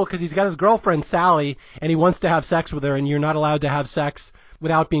out of school because he's got his girlfriend, Sally, and he wants to have sex with her, and you're not allowed to have sex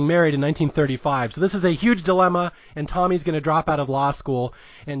without being married in 1935. So this is a huge dilemma, and Tommy's going to drop out of law school.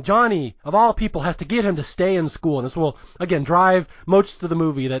 And Johnny, of all people, has to get him to stay in school. And this will, again, drive most of the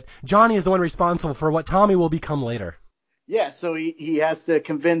movie that Johnny is the one responsible for what Tommy will become later. Yeah, so he has to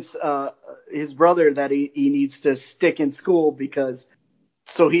convince his brother that he needs to stick in school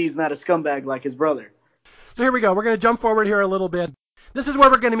so he's not a scumbag like his brother. So here we go. We're going to jump forward here a little bit. This is where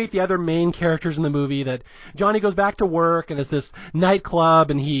we're going to meet the other main characters in the movie. That Johnny goes back to work and it's this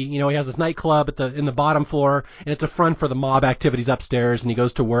nightclub, and he has this nightclub in the bottom floor, and it's a front for the mob activities upstairs. And he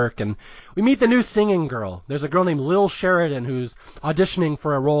goes to work, and we meet the new singing girl. There's a girl named Lil Sheridan who's auditioning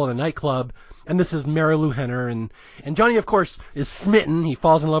for a role in a nightclub, and this is Mary Lou Henner. And Johnny, of course, is smitten. He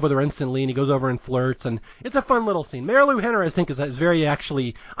falls in love with her instantly, and he goes over and flirts, and it's a fun little scene. Mary Lou Henner, I think, is very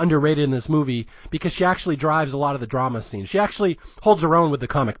actually underrated in this movie because she actually drives a lot of the drama scenes. She actually holds her own with the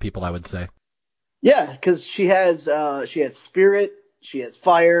comic people, I would say. Yeah, because she has spirit, she has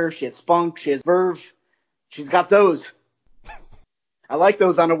fire, she has spunk, she has verve. She's got those. I like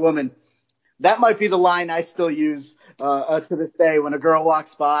those on a woman. That might be the line I still use to this day. When a girl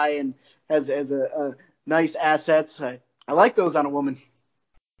walks by and has a nice assets, I like those on a woman.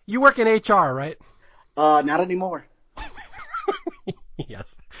 You work in HR, right? Not anymore.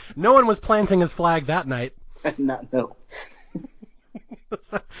 Yes. No one was planting his flag that night. No.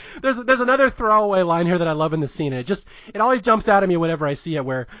 So, there's another throwaway line here that I love in the scene, and it always jumps out at me whenever I see it,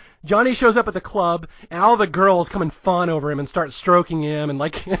 where Johnny shows up at the club and all the girls come and fawn over him and start stroking him, and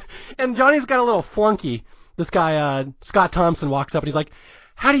and Johnny's got a little flunky. This guy Scott Thompson walks up and he's like,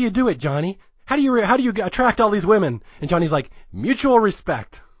 "How do you do it, Johnny? How do you attract all these women?" And Johnny's like, "Mutual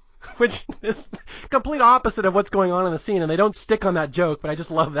respect." Which is complete opposite of what's going on in the scene, and they don't stick on that joke, but I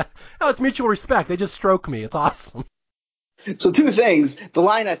just love that. Oh, it's mutual respect. They just stroke me. It's awesome. So two things. The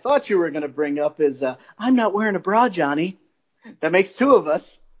line I thought you were going to bring up is, I'm not wearing a bra, Johnny. That makes two of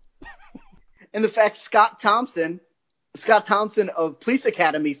us. And the fact Scott Thompson of Police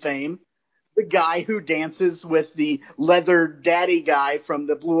Academy fame, the guy who dances with the leather daddy guy from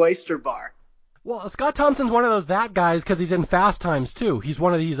the Blue Oyster Bar. Well, Scott Thompson's one of those that guys because he's in Fast Times too. He's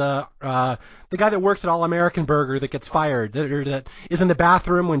one of these the guy that works at All American Burger that gets fired, that is in the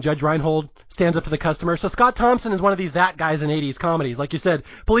bathroom when Judge Reinhold stands up to the customer. So Scott Thompson is one of these that guys in 80s comedies. Like you said,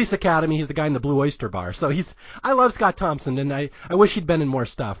 Police Academy, he's the guy in the Blue Oyster Bar. So I love Scott Thompson, and I wish he'd been in more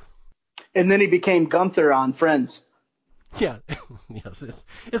stuff. And then he became Gunther on Friends. Yeah, yes,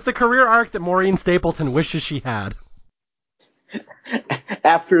 it's the career arc that Maureen Stapleton wishes she had.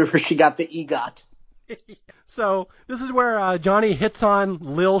 After she got the EGOT. So this is where Johnny hits on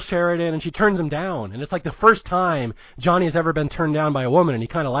Lil Sheridan and she turns him down. And it's like the first time Johnny has ever been turned down by a woman, and he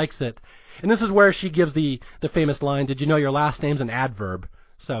kind of likes it. And this is where she gives the famous line, "Did you know your last name's an adverb?"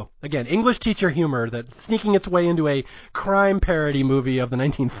 So again, English teacher humor that's sneaking its way into a crime parody movie of the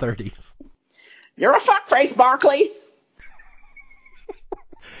 1930s. You're a fuckface, Barkley.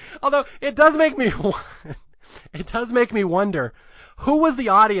 Although it does make me wonder, who was the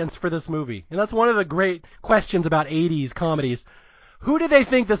audience for this movie? And that's one of the great questions about 80s comedies. Who did they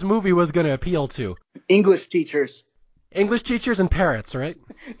think this movie was going to appeal to? English teachers. English teachers and parrots, right?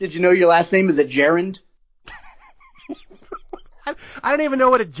 Did you know your last name is a gerund? I don't even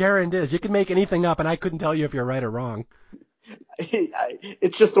know what a gerund is. You can make anything up, and I couldn't tell you if you're right or wrong.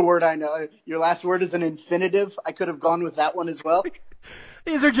 It's just a word I know. Your last word is an infinitive. I could have gone with that one as well.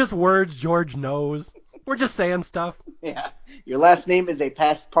 These are just words George knows. We're just saying stuff. Yeah. Your last name is a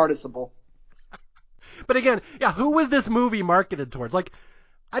past participle. But again, yeah, who was this movie marketed towards? Like,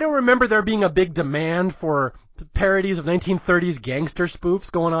 I don't remember there being a big demand for parodies of 1930s gangster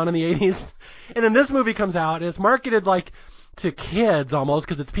spoofs going on in the 80s. And then this movie comes out, and it's marketed like to kids almost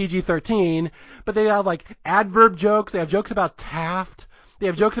because it's PG-13. But they have like adverb jokes. They have jokes about Taft. They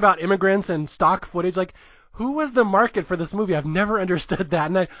have jokes about immigrants and stock footage. Like, who was the market for this movie? I've never understood that,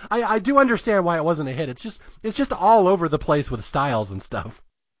 and I do understand why it wasn't a hit. It's just all over the place with styles and stuff.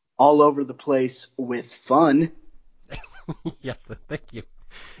 All over the place with fun. Yes, thank you.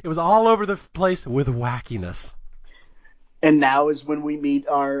 It was all over the place with wackiness. And now is when we meet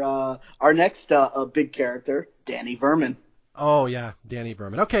our next big character, Danny Verman. Oh yeah, Danny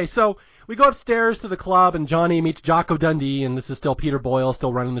Verman. Okay, so we go upstairs to the club, and Johnny meets Jocko Dundee, and this is still Peter Boyle,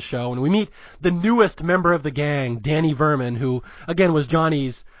 still running the show. And we meet the newest member of the gang, Danny Verman, who, again, was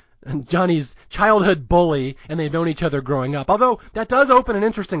Johnny's childhood bully, and they've known each other growing up. Although, that does open an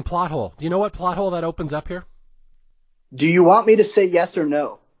interesting plot hole. Do you know what plot hole that opens up here? Do you want me to say yes or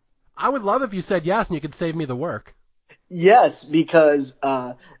no? I would love if you said yes, and you could save me the work. Yes, because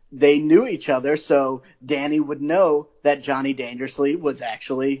they knew each other, so Danny would know that Johnny Dangerously was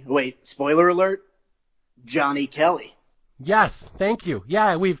actually, wait, spoiler alert, Johnny Kelly. Yes, thank you.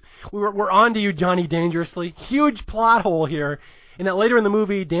 Yeah, we're on to you, Johnny Dangerously. Huge plot hole here. And that later in the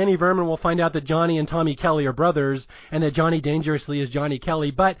movie, Danny Verman will find out that Johnny and Tommy Kelly are brothers, and that Johnny Dangerously is Johnny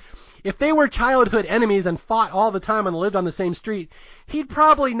Kelly. But if they were childhood enemies and fought all the time and lived on the same street, he'd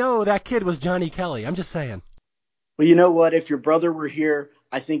probably know that kid was Johnny Kelly. I'm just saying. Well, you know what? If your brother were here,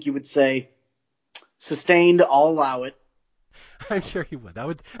 I think you would say, sustained, I'll allow it. I'm sure he would.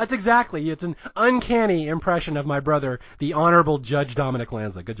 That's exactly. It's an uncanny impression of my brother, the Honorable Judge Dominic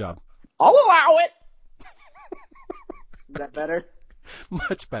Lanza. Good job. I'll allow it. Is that better?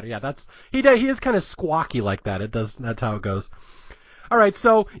 Much better. Yeah, he is kind of squawky like that. That's how it goes. All right,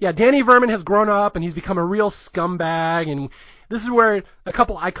 so yeah, Danny Verman has grown up and he's become a real scumbag, and this is where a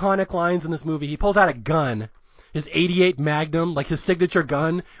couple iconic lines in this movie. He pulls out a gun, his .88 Magnum, like his signature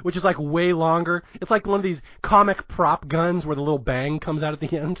gun, which is like way longer. It's like one of these comic prop guns where the little bang comes out at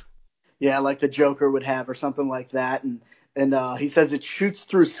the end. Yeah, like the Joker would have or something like that. And he says it shoots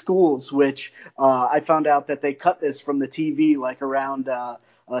through schools, which I found out that they cut this from the TV like around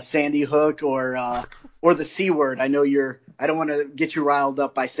Sandy Hook or the C word. I know I don't want to get you riled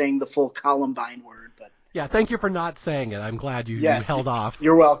up by saying the full Columbine word, but Yeah, thank you for not saying it. I'm glad you yes, held off.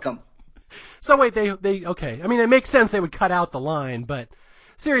 You're welcome. So wait, okay. I mean, it makes sense they would cut out the line, but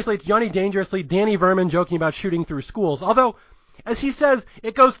seriously, it's Johnny Dangerously, Danny Verman joking about shooting through schools. Although, as he says,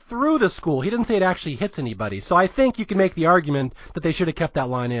 it goes through the school. He didn't say it actually hits anybody. So I think you can make the argument that they should have kept that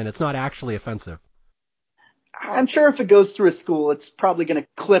line in. It's not actually offensive. I'm sure if it goes through a school, it's probably going to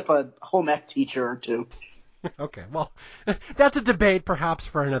clip a home ec teacher or two. Okay, well, that's a debate perhaps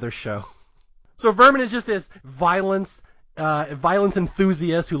for another show. So Vermin is just this violence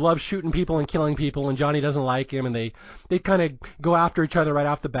enthusiast who loves shooting people and killing people, and Johnny doesn't like him, and they kind of go after each other right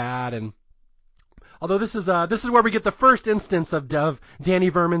off the bat. And although this is where we get the first instance of Danny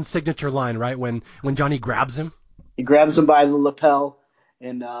Verman's signature line, right? When Johnny grabs him. He grabs him by the lapel,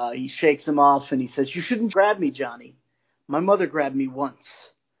 and he shakes him off, and he says, "You shouldn't grab me, Johnny. My mother grabbed me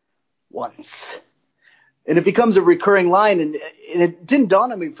once. And it becomes a recurring line, and it didn't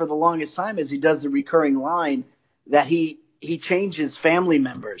dawn on me for the longest time as he does the recurring line that he changes family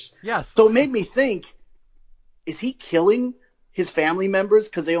members. Yes. So it made me think, is he killing his family members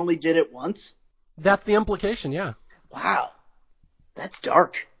because they only did it once? That's the implication, yeah. Wow. That's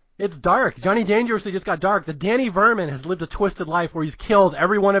dark. It's dark. Johnny Dangerously just got dark. The Danny Verman has lived a twisted life where he's killed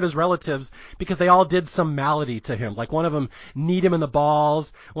every one of his relatives because they all did some malady to him. Like one of them kneed him in the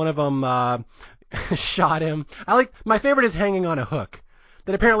balls. One of them shot him. My favorite is hanging on a hook.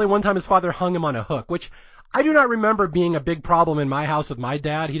 That apparently one time his father hung him on a hook, which I do not remember being a big problem in my house with my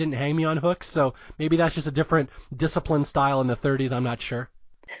dad. He didn't hang me on hooks, so maybe that's just a different discipline style in the 30s. I'm not sure.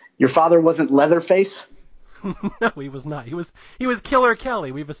 Your father wasn't Leatherface? No, he was not. He was Killer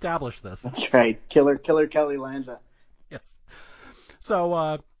Kelly. We've established this. That's right. Killer Kelly Lanza. Yes.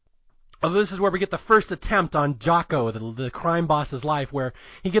 So, this is where we get the first attempt on Jocko, the crime boss's life, where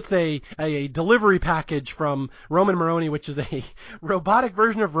he gets a delivery package from Roman Moroni, which is a robotic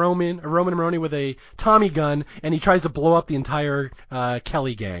version of Roman Moroni with a Tommy gun, and he tries to blow up the entire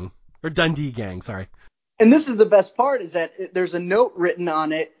Kelly gang, or Dundee gang, sorry. And this is the best part, is that there's a note written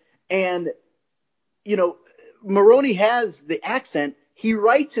on it, and, Moroni has the accent. He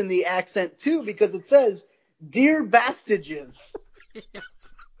writes in the accent, too, because it says, "Dear Bastages." Yes.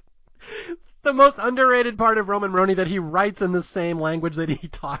 The most underrated part of Roman Moroni, that he writes in the same language that he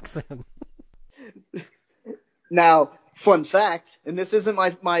talks in. Now, fun fact, and this isn't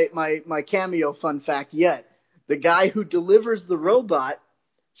my cameo fun fact yet. The guy who delivers the robot,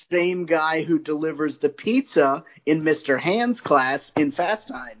 same guy who delivers the pizza in Mr. Hand's class in Fast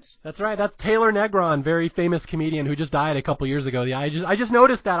Times. That's right. That's Taylor Negron, very famous comedian who just died a couple years ago. Yeah, I just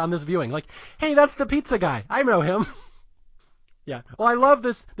noticed that on this viewing. Like, hey, that's the pizza guy. I know him. Yeah. Well, I love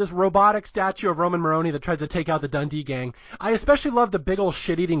this robotic statue of Roman Moroni that tries to take out the Dundee gang. I especially love the big old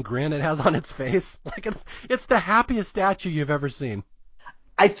shit-eating grin it has on its face. Like, it's the happiest statue you've ever seen.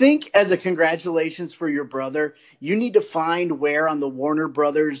 I think as a congratulations for your brother, you need to find where on the Warner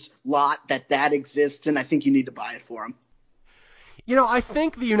Brothers lot that exists, and I think you need to buy it for him. I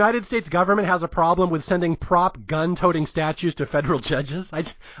think the United States government has a problem with sending prop gun-toting statues to federal judges.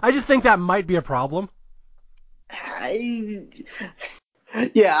 I just think that might be a problem. I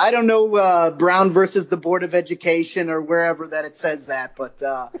don't know Brown versus the Board of Education or wherever that it says that, but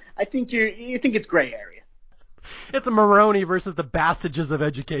I think you think it's gray area. It's a Moroni versus the Bastages of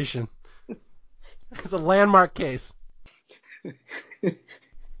education. It's a landmark case.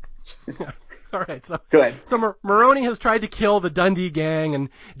 All right, so go ahead. So Moroni has tried to kill the Dundee gang, and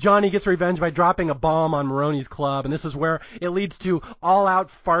Johnny gets revenge by dropping a bomb on Moroni's club, and this is where it leads to all-out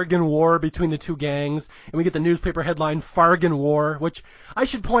Fargan war between the two gangs, and we get the newspaper headline Fargan War, which I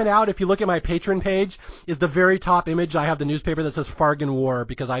should point out, if you look at my Patreon page, is the very top image. I have the newspaper that says Fargan War,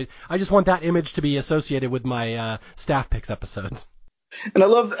 because I just want that image to be associated with my Staff Picks episodes. And I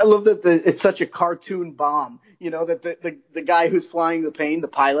love that it's such a cartoon bomb. That the guy who's flying the plane, the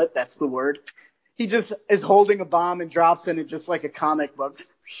pilot, that's the word. He just is holding a bomb and drops in it just like a comic book.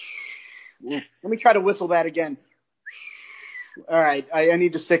 Let me try to whistle that again. All right, I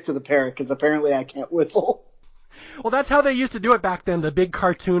need to stick to the parrot because apparently I can't whistle. Well, that's how they used to do it back then. The big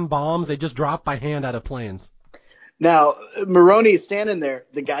cartoon bombs, they just dropped by hand out of planes. Now, Moroni is standing there.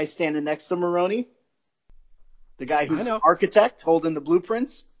 The guy standing next to Moroni, the guy who's the architect holding the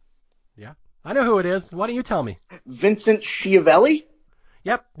blueprints. Yeah, I know who it is. Why don't you tell me? Vincent Schiavelli?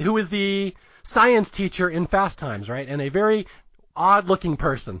 Yep, who is the science teacher in Fast Times, right? And a very odd-looking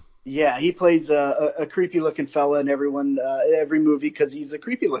person. Yeah, he plays a creepy-looking fella in every movie because he's a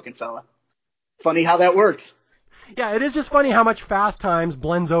creepy-looking fella. Funny how that works. Yeah, it is just funny how much Fast Times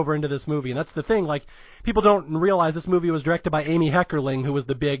blends over into this movie, and that's the thing. Like, people don't realize this movie was directed by Amy Heckerling, who was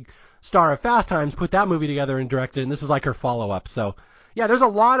the big star of Fast Times, put that movie together and directed it, and this is like her follow-up. So, yeah, there's a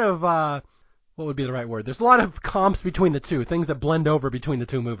lot of, what would be the right word? There's a lot of comps between the two, things that blend over between the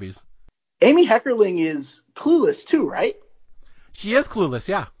two movies. Amy Heckerling is Clueless too, right? She is Clueless,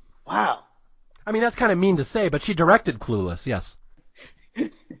 yeah. Wow. I mean, that's kind of mean to say, but she directed Clueless, yes.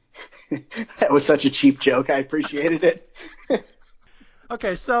 That was such a cheap joke. I appreciated it.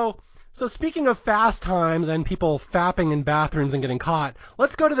 Okay, so speaking of Fast Times and people fapping in bathrooms and getting caught,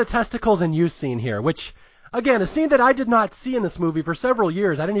 let's go to the testicles and use scene here, which, again, a scene that I did not see in this movie for several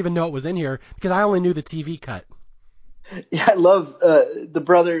years. I didn't even know it was in here because I only knew the TV cut. Yeah, I love the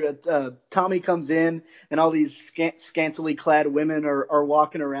brother. Tommy comes in, and all these scantily clad women are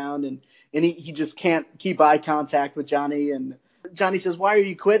walking around, and he just can't keep eye contact with Johnny. And Johnny says, "Why are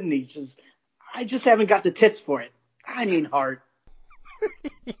you quitting?" He says, "I just haven't got the tits for it. I mean heart."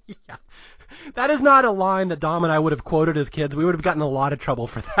 Yeah. That is not a line that Dom and I would have quoted as kids. We would have gotten in a lot of trouble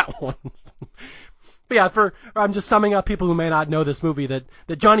for that one. But yeah, I'm just summing up people who may not know this movie, that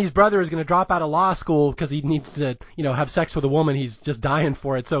Johnny's brother is going to drop out of law school because he needs to, have sex with a woman. He's just dying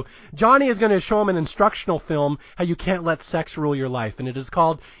for it. So Johnny is going to show him an instructional film, how you can't let sex rule your life. And it is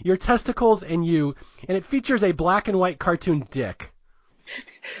called Your Testicles and You. And it features a black and white cartoon dick.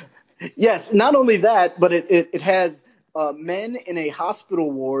 Yes, not only that, but it has men in a hospital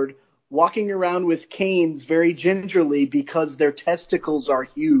ward walking around with canes very gingerly because their testicles are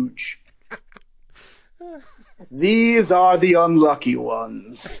huge. These are the unlucky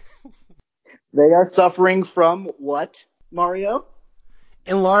ones. They are suffering from what, Mario?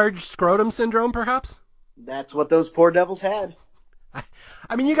 Enlarged scrotum syndrome, perhaps? That's what those poor devils had.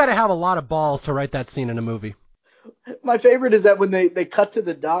 I mean, you got to have a lot of balls to write that scene in a movie. My favorite is that when they cut to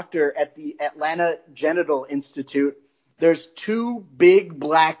the doctor at the Atlanta Genital Institute, there's two big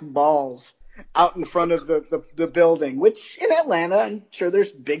black balls out in front of the building, which in Atlanta, I'm sure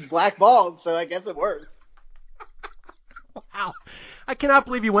there's big black balls, so I guess it works. Wow. I cannot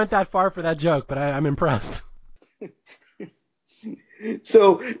believe you went that far for that joke, but I'm impressed.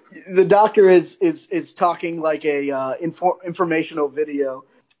 So the doctor is talking like a informational video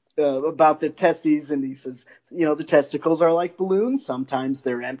about the testes, and he says, the testicles are like balloons. Sometimes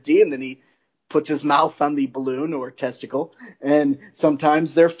they're empty, and then he puts his mouth on the balloon or testicle, and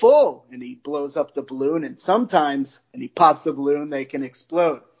sometimes they're full, and he blows up the balloon, and sometimes, and he pops the balloon, they can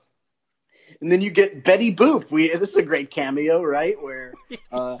explode. And then you get Betty Boop. This is a great cameo, right? Where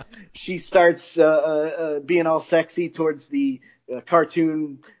she starts being all sexy towards the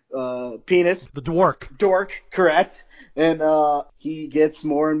cartoon penis. The dwark. Dork, correct. And he gets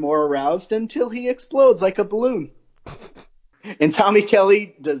more and more aroused until he explodes like a balloon. And Tommy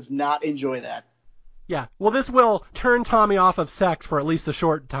Kelly does not enjoy that. Yeah, well, this will turn Tommy off of sex for at least a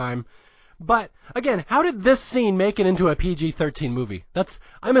short time. But, again, how did this scene make it into a PG-13 movie?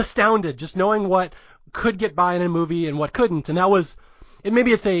 I'm astounded just knowing what could get by in a movie and what couldn't. And that was, and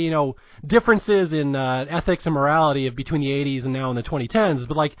maybe it's differences in ethics and morality between the 80s and now in the 2010s.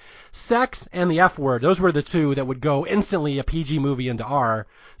 But, like, sex and the F word, those were the two that would go instantly a PG movie into R.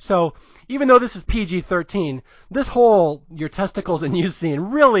 So, even though this is PG-13, this whole Your Testicles and You scene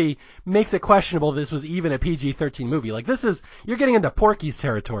really makes it questionable this was even a PG-13 movie. Like, you're getting into Porky's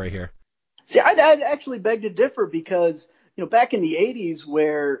territory here. See, I'd actually beg to differ because, back in the 80s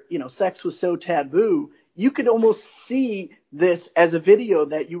where, sex was so taboo, you could almost see this as a video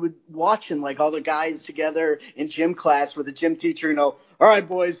that you would watch in, like, all the guys together in gym class with the gym teacher, all right,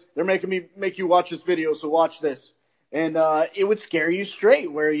 boys, they're making me make you watch this video, so watch this. And it would scare you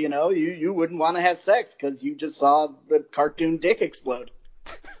straight where, you wouldn't want to have sex because you just saw the cartoon dick explode.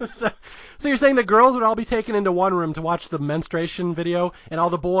 So you're saying the girls would all be taken into one room to watch the menstruation video, and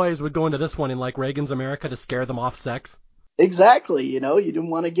all the boys would go into this one in like Reagan's America to scare them off sex? Exactly. You didn't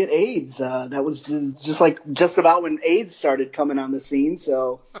want to get AIDS. That was just about when AIDS started coming on the scene.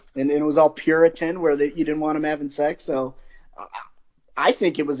 So, and it was all Puritan where you didn't want them having sex. So, I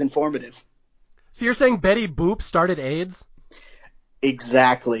think it was informative. So you're saying Betty Boop started AIDS?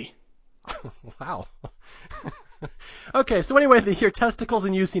 Exactly. Wow. Okay, so anyway, Your Testicles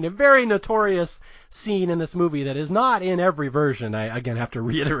and You scene, a very notorious scene in this movie that is not in every version, I again have to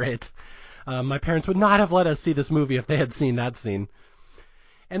reiterate. My parents would not have let us see this movie if they had seen that scene.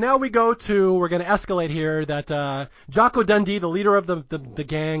 And now we're going to escalate here that Jocko Dundee, the leader of the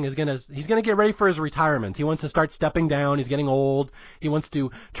gang, he's gonna get ready for his retirement. He wants to start stepping down. He's getting old. He wants to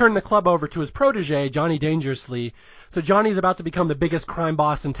turn the club over to his protege, Johnny Dangerously. So Johnny's about to become the biggest crime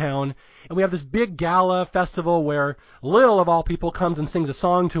boss in town. And we have this big gala festival where Lil, of all people, comes and sings a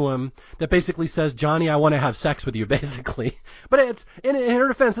song to him that basically says, Johnny, I want to have sex with you, basically. But it's, in her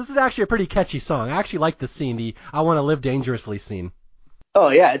defense, this is actually a pretty catchy song. I actually like the scene, the I Want to Live Dangerously scene. Oh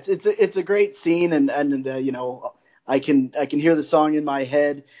yeah, it's a great scene, and I can hear the song in my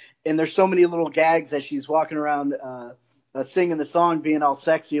head, and there's so many little gags as she's walking around singing the song, being all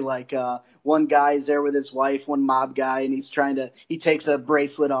sexy. Like one guy's there with his wife, one mob guy, and he takes a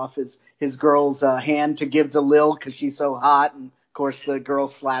bracelet off his girl's hand to give to Lil because she's so hot, and of course the girl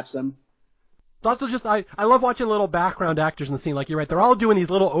slaps him. It's also just, I love watching little background actors in the scene. Like, you're right, they're all doing these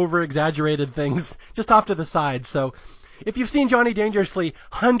little over-exaggerated things just off to the side. So if you've seen Johnny Dangerously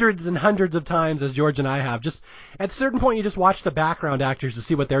hundreds and hundreds of times, as George and I have, just at a certain point you just watch the background actors to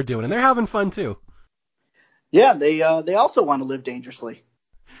see what they're doing, and they're having fun too. Yeah, they also want to live dangerously.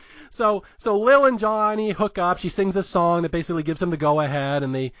 So Lil and Johnny hook up. She sings this song that basically gives him the go ahead,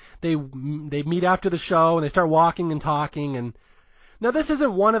 and they meet after the show and they start walking and talking. And now this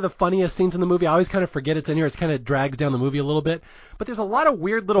isn't one of the funniest scenes in the movie. I always kind of forget it's in here. It kind of drags down the movie a little bit, but there's a lot of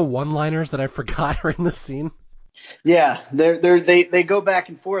weird little one-liners that I forgot are in the scene. Yeah, they go back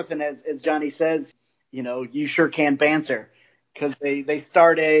and forth, and as Johnny says, you sure can banter, because they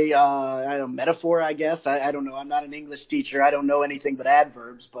start a I don't know, metaphor, I guess. I don't know. I'm not an English teacher. I don't know anything but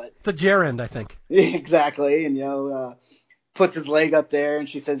adverbs, but It's a gerund, I think. exactly. And puts his leg up there, and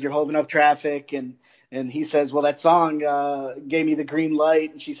she says, "You're holding up traffic," and he says, "Well, that song gave me the green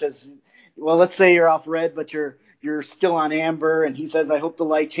light," and she says, "Well, let's say you're off red, but you're still on amber," and he says, "I hope the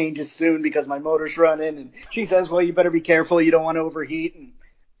light changes soon because my motor's running," and she says, "Well, you better be careful, you don't want to overheat," and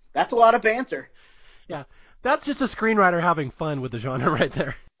that's a lot of banter. Yeah, that's just a screenwriter having fun with the genre right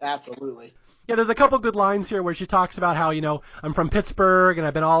there. Absolutely. Yeah, there's a couple good lines here where she talks about how, I'm from Pittsburgh and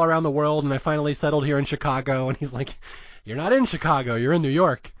I've been all around the world and I finally settled here in Chicago, and he's like, you're not in Chicago, you're in New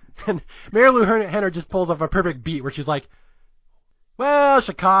York. And Marilu Henner just pulls off a perfect beat where she's like, well,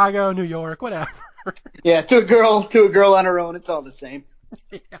 Chicago, New York, whatever. Yeah, to a girl on her own, it's all the same.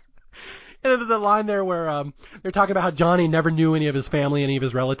 Yeah. And there's a line there where they're talking about how Johnny never knew any of his family, any of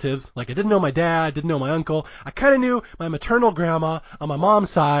his relatives. Like, I didn't know my dad, didn't know my uncle. I kind of knew my maternal grandma on my mom's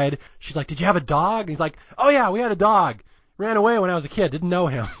side. She's like, did you have a dog? And he's like, oh yeah, we had a dog. Ran away when I was a kid, didn't know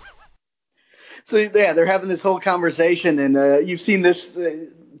him. So yeah, they're having this whole conversation, and you've seen this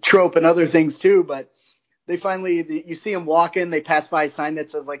trope and other things too, but they finally, you see them walking, they pass by a sign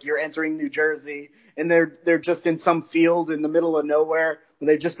that says, like, you're entering New Jersey, and they're just in some field in the middle of nowhere.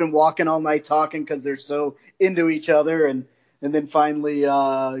 They've just been walking all night talking because they're so into each other, and then finally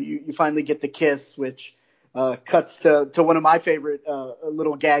you finally get the kiss, which cuts to one of my favorite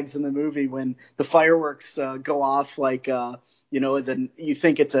little gags in the movie when the fireworks go off, like you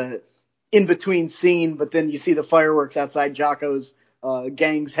think it's a in between scene, but then you see the fireworks outside Jocko's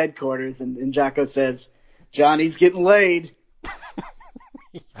gang's headquarters, and Jocko says, Johnny's getting laid.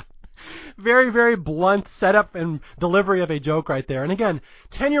 Yeah. Very, very blunt setup and delivery of a joke right there. And again,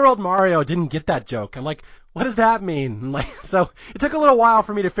 10-year-old Mario didn't get that joke. I'm like, what does that mean? So it took a little while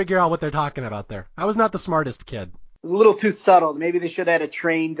for me to figure out what they're talking about there. I was not the smartest kid. It was a little too subtle. Maybe they should have had a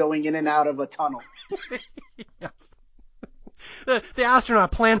train going in and out of a tunnel. Yes. The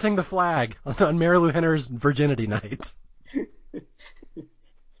astronaut planting the flag on Marilu Henner's virginity night.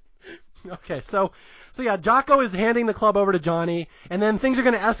 Okay, so yeah, Jocko is handing the club over to Johnny, and then things are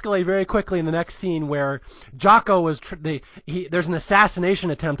going to escalate very quickly in the next scene where Jocko is there's an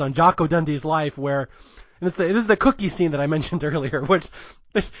assassination attempt on Jocko Dundee's life where, and this is the cookie scene that I mentioned earlier, which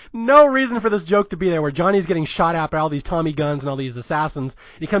there's no reason for this joke to be there, where Johnny's getting shot at by all these Tommy guns and all these assassins.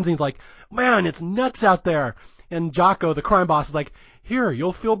 He comes in, he's like, man, it's nuts out there. And Jocko, the crime boss, is like, here,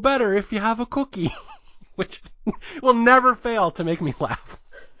 you'll feel better if you have a cookie, which will never fail to make me laugh.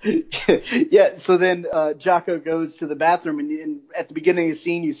 Yeah, so then Jocko goes to the bathroom, and at the beginning of the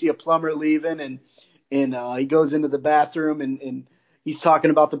scene, you see a plumber leaving, and he goes into the bathroom, and he's talking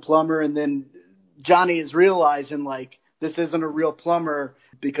about the plumber, and then Johnny is realizing, like, this isn't a real plumber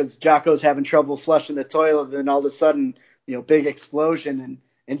because Jocko's having trouble flushing the toilet, and then all of a sudden, big explosion,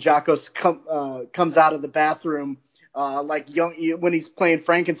 and Jocko comes out of the bathroom like when he's playing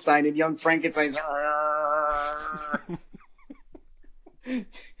Frankenstein, and young Frankenstein's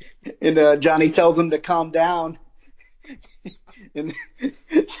and Johnny tells him to calm down. And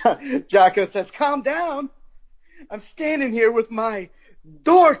Jocko says, calm down. I'm standing here with my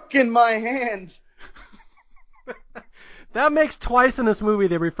dork in my hand. That makes twice in this movie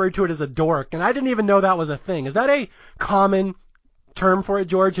they referred to it as a dork, and I didn't even know that was a thing. Is that a common term for it,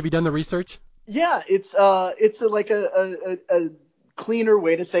 George? Have you done the research? Yeah, it's like a cleaner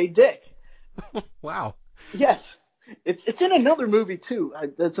way to say dick. Wow. Yes, it's in another movie too.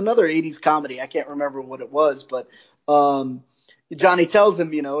 It's another '80s comedy. I can't remember what it was, but Johnny tells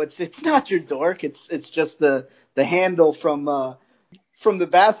him, it's not your dork. It's just the handle from the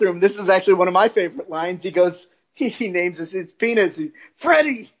bathroom. This is actually one of my favorite lines. He goes, he names his penis.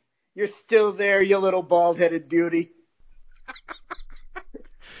 Freddie, you're still there, you little bald-headed beauty.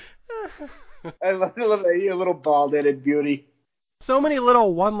 I love that, you little bald-headed beauty. So many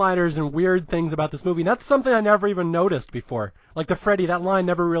little one-liners and weird things about this movie. That's something I never even noticed before. Like the Freddy, that line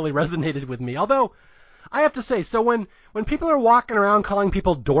never really resonated with me. Although, I have to say, so when people are walking around calling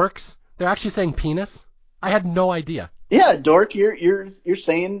people dorks, they're actually saying penis? I had no idea. Yeah, dork, you're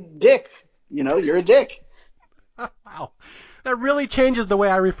saying dick. You're a dick. Wow. That really changes the way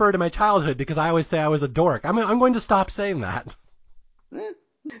I refer to my childhood because I always say I was a dork. I'm going to stop saying that.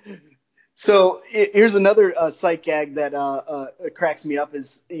 So here's another sight gag that cracks me up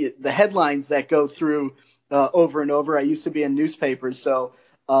is the headlines that go through over and over. I used to be in newspapers, so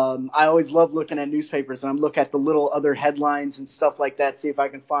I always love looking at newspapers, and I'm looking at the little other headlines and stuff like that, see if I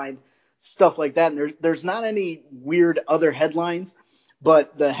can find stuff like that. And there's not any weird other headlines,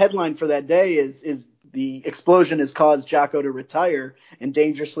 but the headline for that day is the explosion has caused Jocko to retire and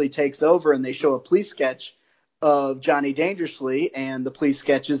Dangerously takes over, and they show a police sketch of Johnny Dangerously and the police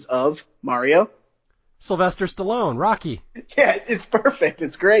sketches of Mario. Sylvester Stallone, Rocky. Yeah, it's perfect.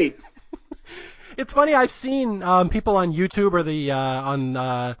 It's great. It's funny, I've seen people on YouTube or the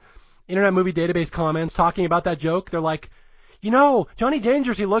on Internet Movie Database comments talking about that joke. They're like, Johnny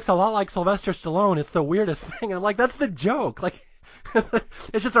Dangerously looks a lot like Sylvester Stallone. It's the weirdest thing. And I'm like, that's the joke. Like,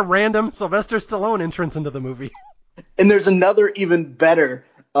 it's just a random Sylvester Stallone entrance into the movie. And there's another even better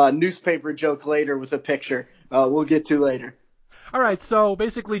newspaper joke later with a picture we'll get to later. All right, so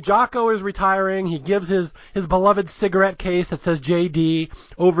basically Jocko is retiring. He gives his beloved cigarette case that says JD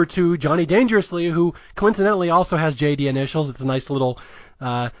over to Johnny Dangerously, who coincidentally also has JD initials. It's a nice little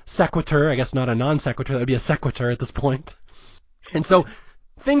sequitur. I guess not a non sequitur. That would be a sequitur at this point. And so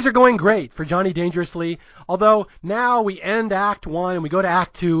things are going great for Johnny Dangerously, although now we end Act 1 and we go to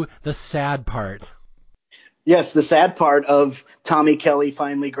Act 2, the sad part. Yes, the sad part of Tommy Kelly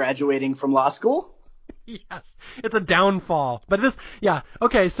finally graduating from law school. Yes, it's a downfall. But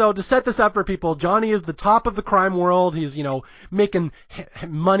okay, so to set this up for people, Johnny is the top of the crime world. He's, making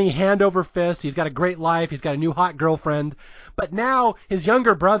money hand over fist. He's got a great life. He's got a new hot girlfriend. But now his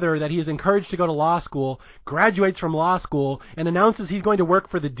younger brother that he is encouraged to go to law school graduates from law school and announces he's going to work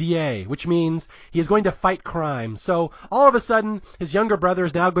for the DA, which means he is going to fight crime. So all of a sudden, his younger brother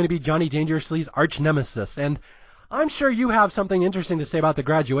is now going to be Johnny Dangerously's arch nemesis. And I'm sure you have something interesting to say about the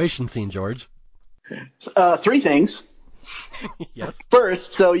graduation scene, George. Three things. Yes.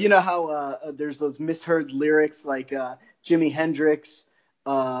 First, so you know how there's those misheard lyrics like Jimi Hendrix,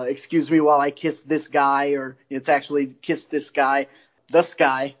 excuse me while I kiss this guy, or it's actually kiss this guy, the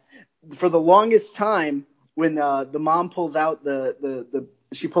sky. For the longest time, when the mom pulls out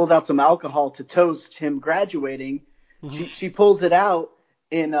she pulls out some alcohol to toast him graduating, mm-hmm. she pulls it out,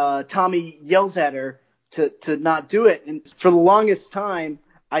 and Tommy yells at her to not do it. And for the longest time,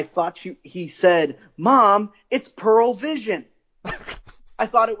 I thought he said, "Mom, it's Pearl Vision." I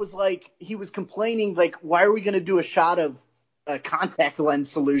thought it was like he was complaining, like, why are we going to do a shot of a contact lens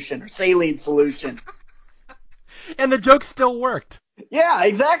solution or saline solution? And the joke still worked. Yeah,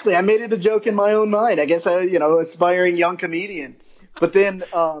 exactly. I made it a joke in my own mind. I guess aspiring young comedian. But then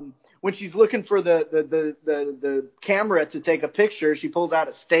when she's looking for the camera to take a picture, she pulls out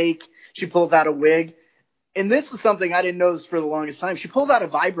a steak. She pulls out a wig. And this is something I didn't notice for the longest time. She pulls out a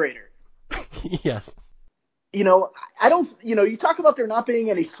vibrator. Yes. I don't, you talk about there not being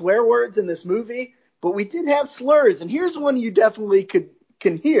any swear words in this movie, but we did have slurs. And here's one you definitely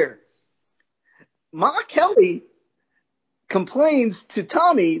can hear. Ma Kelly complains to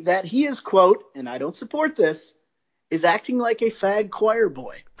Tommy that he is, quote, and I don't support this, is acting like a fag choir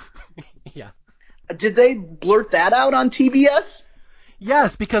boy. Yeah. Did they blurt that out on TBS?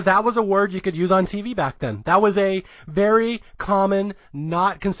 Yes, because that was a word you could use on TV back then. That was a very common,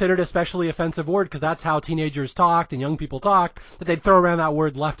 not considered especially offensive word, because that's how teenagers talked and young people talked, that they'd throw around that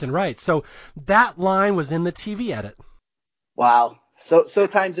word left and right. So that line was in the TV edit. Wow. So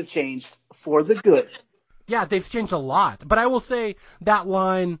times have changed for the good. Yeah, they've changed a lot. But I will say that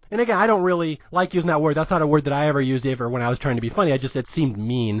line, and again, I don't really like using that word. That's not a word that I ever used ever when I was trying to be funny. It seemed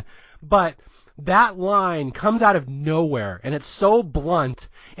mean. But that line comes out of nowhere, and it's so blunt,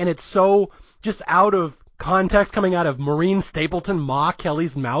 and it's so just out of context coming out of Maureen Stapleton, Ma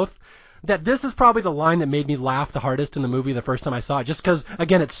Kelly's mouth, that this is probably the line that made me laugh the hardest in the movie the first time I saw it, just because,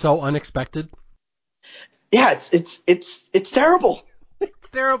 again, it's so unexpected. Yeah, it's terrible. It's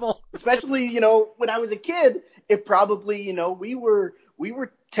terrible. Especially, when I was a kid, it probably, we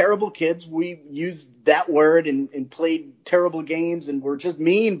were terrible kids. We used that word and played terrible games and were just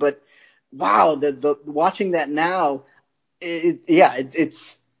mean. But wow, the watching that now,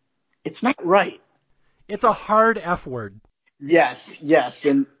 it's not right. It's a hard F word. Yes,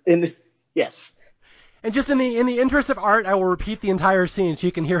 and yes. And just in the interest of art, I will repeat the entire scene so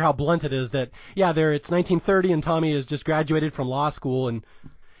you can hear how blunt it is. That it's 1930 and Tommy has just graduated from law school, and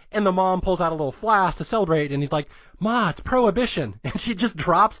the mom pulls out a little flask to celebrate, and he's like, "Ma, it's prohibition," and she just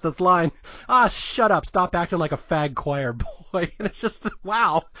drops this line, shut up, stop acting like a fag choir boy. And it's just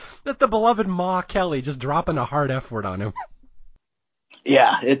wow, that the beloved Ma Kelly just dropping a hard F word on him.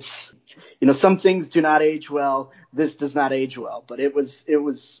 Yeah, it's some things do not age well. This does not age well, but it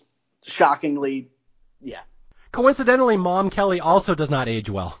was shockingly. Yeah. Coincidentally, Mom Kelly also does not age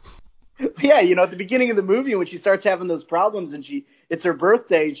well. Yeah, at the beginning of the movie when she starts having those problems and it's her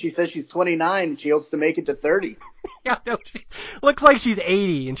birthday and she says she's 29 and she hopes to make it to 30. Yeah, no, she looks like she's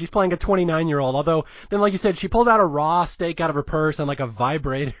 80 and she's playing a 29-year-old. Although then, like you said, she pulls out a raw steak out of her purse and like a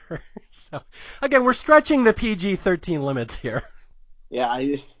vibrator. So again, we're stretching the PG-13 limits here. Yeah,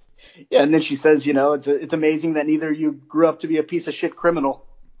 and then she says, it's amazing that neither of you grew up to be a piece of shit criminal.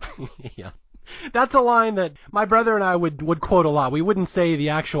 Yeah. That's a line that my brother and I would quote a lot. We wouldn't say the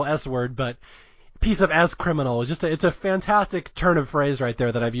actual S word, but piece of S criminal. It's a fantastic turn of phrase right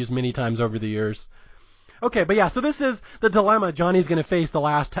there that I've used many times over the years. Okay, but yeah, so this is the dilemma Johnny's going to face the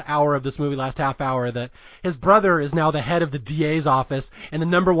last hour of this movie, last half hour, that his brother is now the head of the DA's office and the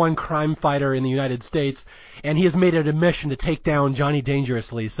 #1 crime fighter in the United States, and he has made it a mission to take down Johnny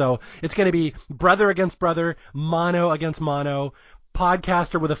Dangerously. So it's going to be brother against brother, mono against mono,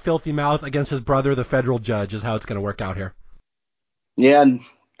 podcaster with a filthy mouth against his brother, the federal judge, is how it's going to work out here. Yeah, and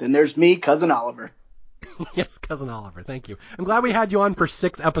then there's me, Cousin Oliver. Yes, Cousin Oliver, thank you. I'm glad we had you on for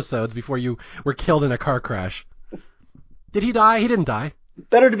 6 episodes before you were killed in a car crash. Did he die? He didn't die.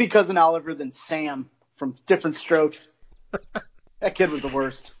 Better to be Cousin Oliver than Sam from Different Strokes. That kid was the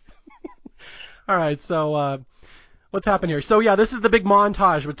worst. All right, so what's happened here? So yeah, this is the big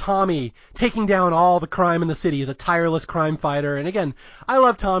montage with Tommy taking down all the crime in the city. He's a tireless crime fighter. And again, I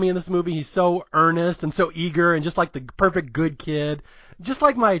love Tommy in this movie. He's so earnest and so eager and just like the perfect good kid. Just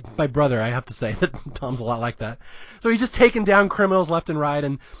like my brother, I have to say that Tom's a lot like that. So he's just taking down criminals left and right.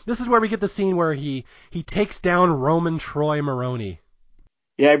 And this is where we get the scene where he takes down Roman Troy Maroney.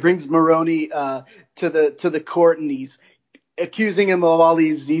 Yeah, he brings Maroney to the court, and he's accusing him of all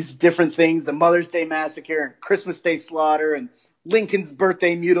these different things: the Mother's Day massacre and Christmas Day slaughter and Lincoln's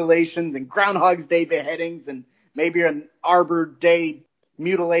birthday mutilations and Groundhog's Day beheadings and maybe an Arbor Day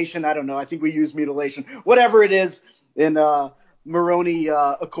mutilation. I don't know. I think we use mutilation. Whatever it is. And Maroney,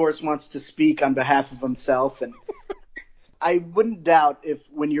 of course, wants to speak on behalf of himself. And I wouldn't doubt if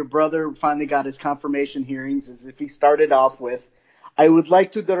when your brother finally got his confirmation hearings, is if he started off with, "I would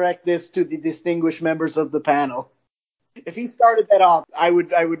like to direct this to the distinguished members of the panel." If he started that off, I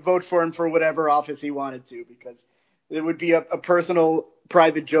would vote for him for whatever office he wanted to, because it would be a personal,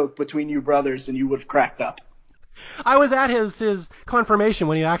 private joke between you brothers, and you would have cracked up. I was at his confirmation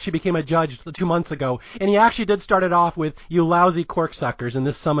when he actually became a judge 2 months ago, and he actually did start it off with, "You lousy corksuckers in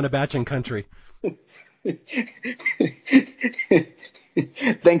this Summon-a-Batchin country."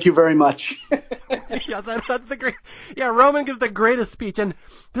 Thank you very much. Yes, that's the great. Yeah, Roman gives the greatest speech, and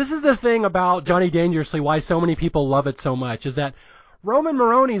this is the thing about Johnny Dangerously, why so many people love it so much, is that Roman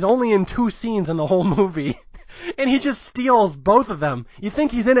Maroney's only in 2 scenes in the whole movie, and he just steals both of them. You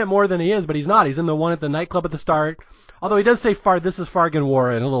think he's in it more than he is, but he's not. He's in the one at the nightclub at the start, although he does say "This is Fargan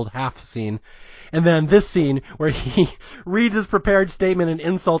War" in a little half scene. And then this scene where he reads his prepared statement and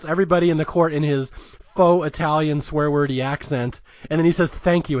insults everybody in the court in his faux Italian swear-wordy accent, and then he says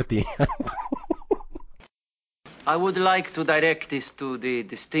 "thank you" at the end. I would like to direct this to the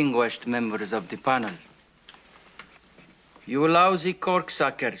distinguished members of the panel. You lousy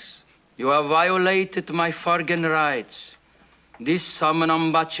corksuckers, you have violated my Fargan rights. This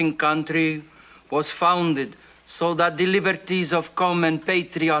Summon-a-Batchin country was founded so that the liberties of common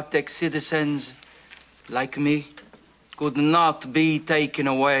patriotic citizens like me could not be taken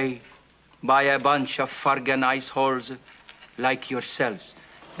away by a bunch of Fargan iceholes like yourselves.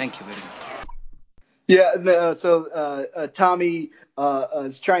 Thank you very much. Yeah, so Tommy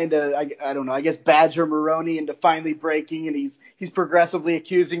is trying to, I don't know, I guess badger Maroney into finally breaking, and he's progressively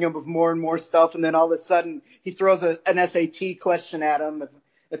accusing him of more and more stuff, and then all of a sudden he throws an SAT question at him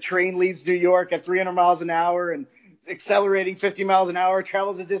a train leaves New York at 300 miles an hour and accelerating 50 miles an hour,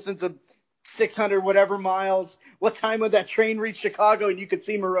 travels a distance of 600 whatever miles. What time would that train reach Chicago? And you could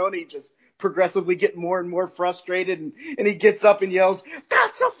see Maroney just progressively get more and more frustrated, and he gets up and yells,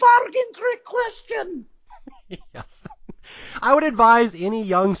 "That's a fucking trick question!" Yes. I would advise any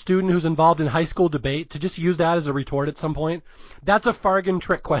young student who's involved in high school debate to just use that as a retort at some point. That's a Fargan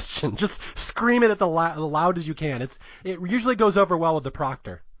trick question. Just scream it at the loud as you can. It usually goes over well with the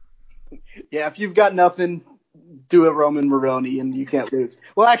proctor. Yeah, if you've got nothing, do a Roman Maroney and you can't lose.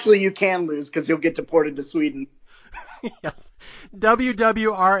 Well, actually, you can lose because you'll get deported to Sweden. Yes.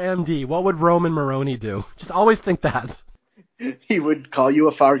 WWRMD. What would Roman Maroney do? Just always think that. He would call you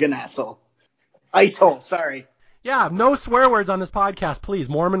a Fargan asshole. Icehole, sorry. Yeah, no swear words on this podcast, please.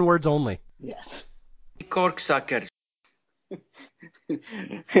 Mormon words only. Yes. Corksuckers.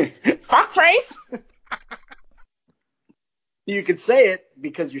 Fuckface! You could say it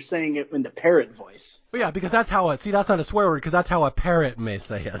because you're saying it in the parrot voice. Well, yeah, because that's how that's not a swear word, because that's how a parrot may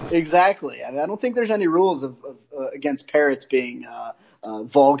say it. Exactly. I don't think there's any rules of against parrots being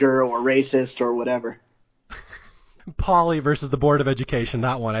vulgar or racist or whatever. Pauley versus the Board of Education,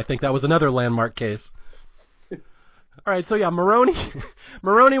 that one. I think that was another landmark case. All right, so yeah,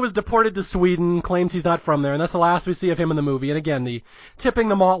 Maroney was deported to Sweden, claims he's not from there, and that's the last we see of him in the movie. And again, the tipping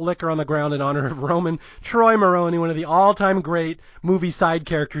the malt liquor on the ground in honor of Roman Troy Maroney, one of the all-time great movie side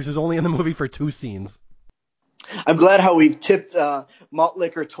characters who's only in the movie for 2 scenes. I'm glad how we've tipped malt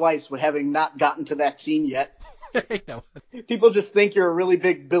liquor twice with having not gotten to that scene yet. No. People just think you're a really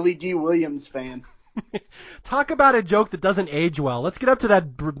big Billy D. Williams fan. Talk about a joke that doesn't age well. Let's get up to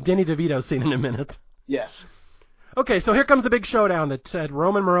that Danny DeVito scene in a minute. Yes. Okay, so here comes the big showdown that said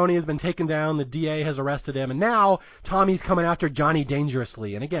Roman Maroney has been taken down, the DA has arrested him, and now Tommy's coming after Johnny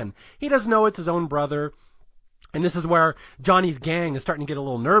dangerously. And again, he doesn't know it's his own brother, and this is where Johnny's gang is starting to get a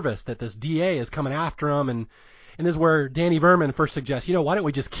little nervous that this DA is coming after him, and this is where Danny Verman first suggests, why don't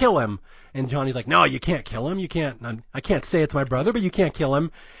we just kill him? And Johnny's like, no, you can't kill him, I can't say it's my brother, but you can't kill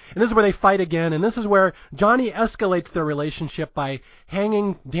him. And this is where they fight again, and this is where Johnny escalates their relationship by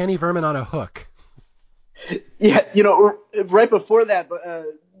hanging Danny Verman on a hook. Yeah, right before that,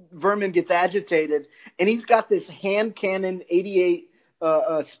 Verman gets agitated, and he's got this hand cannon 88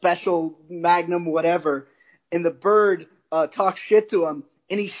 special Magnum whatever, and the bird talks shit to him,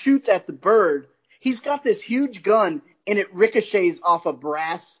 and he shoots at the bird. He's got this huge gun, and it ricochets off a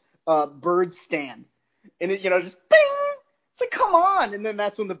brass bird stand, and it just bing. It's like, come on, and then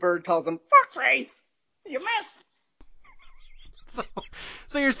that's when the bird calls him fuckface. You missed.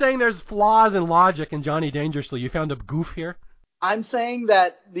 So you're saying there's flaws in logic in Johnny Dangerously. You found a goof here? I'm saying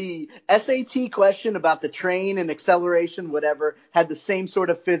that the SAT question about the train and acceleration, whatever, had the same sort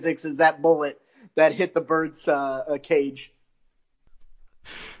of physics as that bullet that hit the bird's cage.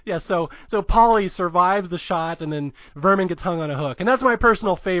 Yeah, so Pauley survives the shot, and then Verman gets hung on a hook. And that's my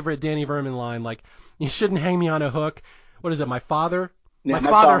personal favorite Danny Verman line. Like, you shouldn't hang me on a hook. What is it, my father? Yeah, my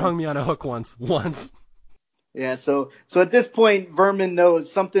father hung me on a hook once. Yeah, so at this point, Verman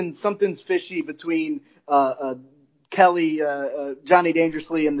knows something's fishy between Kelly, Johnny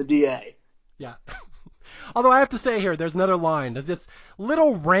Dangerously, and the DA. Yeah. Although I have to say here, there's another line. It's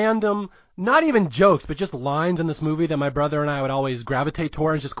little random, not even jokes, but just lines in this movie that my brother and I would always gravitate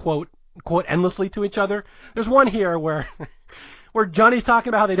toward and just quote endlessly to each other. There's one here where Johnny's talking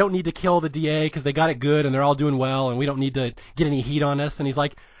about how they don't need to kill the DA because they got it good and they're all doing well and we don't need to get any heat on us. And he's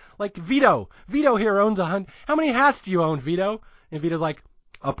like Vito here owns 100. How many hats do you own, Vito? And Vito's like,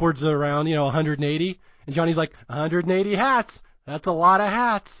 upwards of around, 180. And Johnny's like, 180 hats. That's a lot of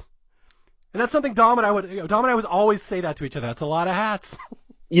hats. And that's something Dom and I would always say that to each other. That's a lot of hats.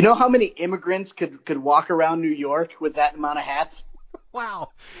 You know how many immigrants could walk around New York with that amount of hats? Wow.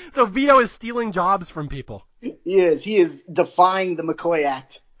 So Vito is stealing jobs from people. He is defying the McCoy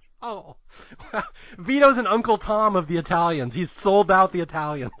Act. Oh. Vito's an Uncle Tom of the Italians. He's sold out the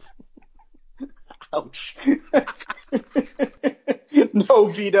Italians. Ouch. No,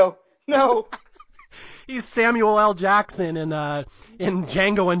 Vito. No. He's Samuel L. Jackson in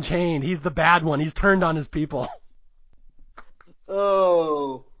Django Unchained. He's the bad one. He's turned on his people.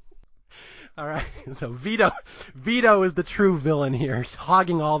 Oh. All right. So Vito is the true villain here. He's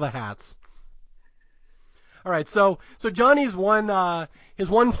hogging all the hats. All right. So Johnny's his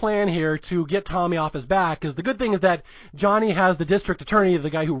one plan here to get Tommy off his back is the good thing is that Johnny has the district attorney, the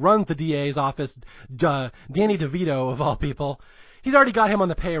guy who runs the DA's office, Danny DeVito of all people. He's already got him on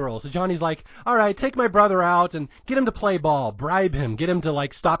the payroll. So Johnny's like, all right, take my brother out and get him to play ball, bribe him, get him to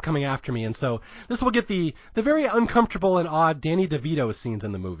stop coming after me. And so this will get the very uncomfortable and odd Danny DeVito scenes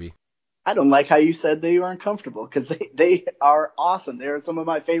in the movie. I don't like how you said they were uncomfortable because they are awesome. They are some of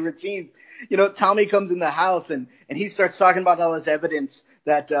my favorite scenes. You know, Tommy comes in the house and he starts talking about all this evidence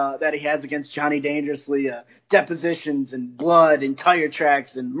that he has against Johnny Dangerously, depositions and blood and tire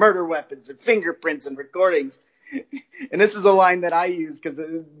tracks and murder weapons and fingerprints and recordings. And this is a line that I use because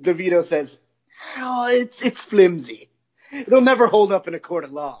DeVito says, "Oh, it's flimsy. It'll never hold up in a court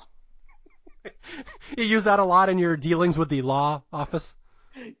of law." You use that a lot in your dealings with the law office?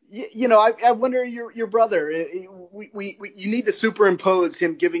 You know, I wonder your brother. You need to superimpose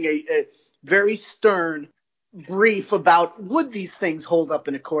him giving a very stern brief about would these things hold up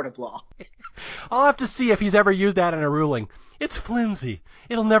in a court of law. I'll have to see if he's ever used that in a ruling. It's flimsy.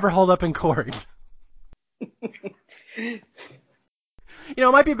 It'll never hold up in court. You know,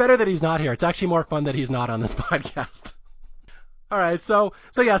 it might be better that he's not here. It's actually more fun that he's not on this podcast. All right, so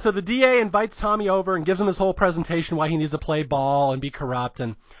the DA invites Tommy over and gives him his whole presentation why he needs to play ball and be corrupt.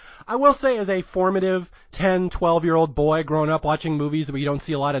 And I will say, as a formative 10, 12-year-old boy growing up watching movies where you don't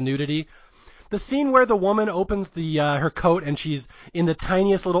see a lot of nudity, the scene where the woman opens her coat and she's in the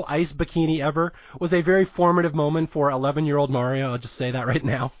tiniest little ice bikini ever was a very formative moment for 11-year-old Mario. I'll just say that right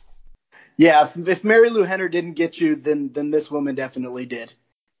now. Yeah, if Mary Lou Henner didn't get you, then this woman definitely did.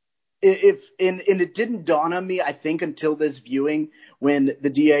 And it didn't dawn on me, I think, until this viewing when the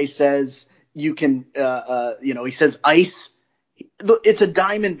DA says you can, he says ice. It's a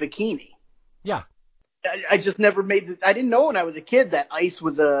diamond bikini. Yeah. I just never I didn't know when I was a kid that ice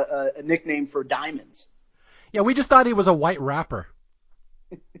was a nickname for diamonds. Yeah, we just thought he was a white rapper.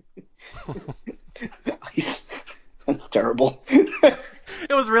 Ice. That's terrible.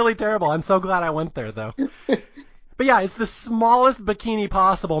 It was really terrible. I'm so glad I went there, though. But yeah, it's the smallest bikini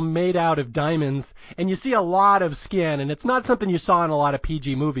possible made out of diamonds, and you see a lot of skin, and it's not something you saw in a lot of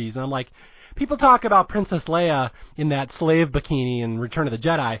PG movies. And I'm like, people talk about Princess Leia in that slave bikini in Return of the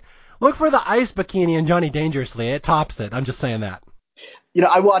Jedi. Look for the ice bikini in Johnny Dangerously. It tops it. I'm just saying that. You know,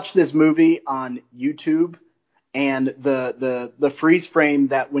 I watched this movie on YouTube, and the freeze frame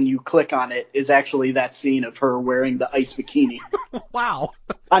that when you click on it is actually that scene of her wearing the ice bikini. Wow.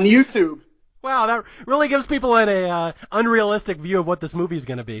 On YouTube. Wow, that really gives people an unrealistic view of what this movie is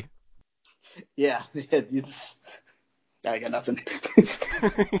going to be. Yeah, I got nothing.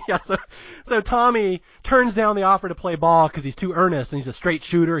 Yeah, so Tommy turns down the offer to play ball because he's too earnest, and he's a straight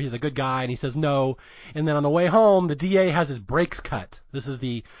shooter, he's a good guy, and he says no. And then on the way home, the DA has his brakes cut. This is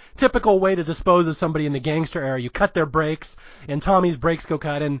the typical way to dispose of somebody in the gangster era. You cut their brakes, and Tommy's brakes go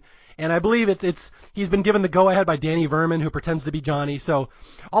cut, and I believe he's been given the go-ahead by Danny Verman, who pretends to be Johnny. So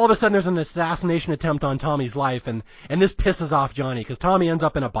all of a sudden there's an assassination attempt on Tommy's life, and this pisses off Johnny because Tommy ends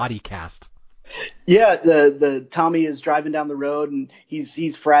up in a body cast. Yeah, the Tommy is driving down the road and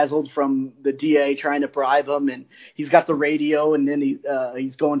he's frazzled from the DA trying to bribe him, and he's got the radio, and then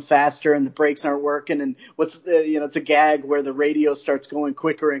he's going faster and the brakes aren't working, and it's a gag where the radio starts going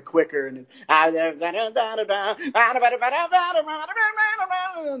quicker and quicker, and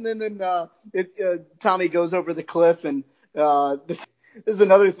then Tommy goes over the cliff, and this is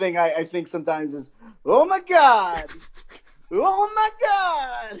another thing I think sometimes is, oh my god, oh my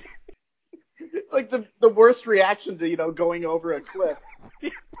god. It's like the worst reaction to, going over a cliff.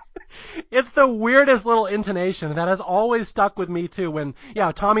 It's the weirdest little intonation that has always stuck with me, too, when,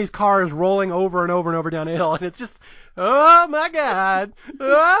 Tommy's car is rolling over and over and over down a hill, and it's just, oh, my God,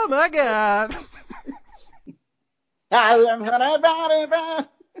 oh, my God. I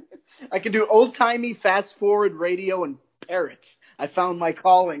can do old-timey fast-forward radio and parrots. I found my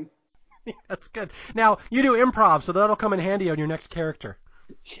calling. That's good. Now, you do improv, so that'll come in handy on your next character.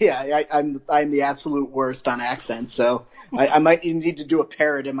 Yeah, I'm the absolute worst on accents, so I might need to do a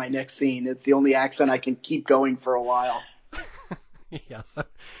parrot in my next scene. It's the only accent I can keep going for a while. Yes.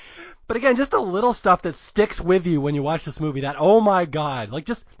 But again, just the little stuff that sticks with you when you watch this movie, that, oh my God,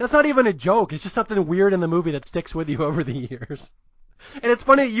 that's not even a joke. It's just something weird in the movie that sticks with you over the years. And it's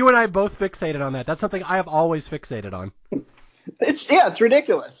funny, you and I both fixated on that. That's something I have always fixated on. It's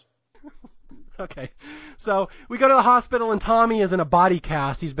ridiculous. Okay, so we go to the hospital and Tommy is in a body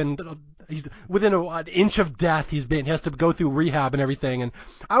cast. He's within an inch of death. He has to go through rehab and everything. And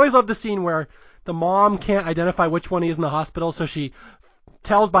I always love the scene where the mom can't identify which one he is in the hospital, so she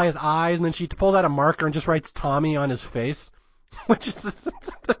tells by his eyes, and then she pulls out a marker and just writes Tommy on his face, which is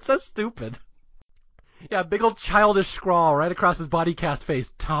that's so stupid. Yeah, big old childish scrawl right across his body cast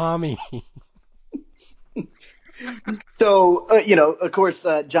face, Tommy. So, of course,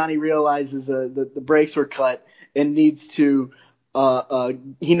 Johnny realizes the brakes were cut and needs to,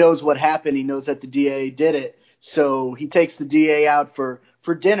 he knows what happened. He knows that the DA did it. So he takes the DA out for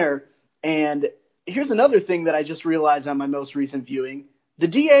dinner. And here's another thing that I just realized on my most recent viewing. the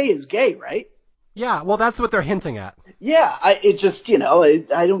DA is gay, right? Yeah, well, that's what they're hinting at. Yeah, it just,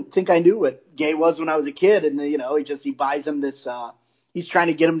 I don't think I knew what gay was when I was a kid. And, he buys him this, he's trying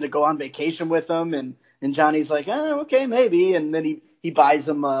to get him to go on vacation with him. And Johnny's like, oh, okay, maybe. And then he buys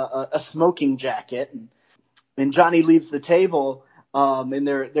him a smoking jacket. And Johnny leaves the table, and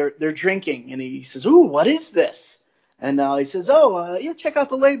they're drinking. And he says, ooh, what is this? And he says, yeah, check out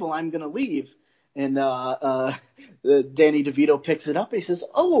the label. I'm going to leave. And Danny DeVito picks it up. And he says,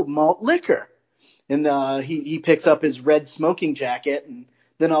 oh, malt liquor. And he picks up his red smoking jacket, and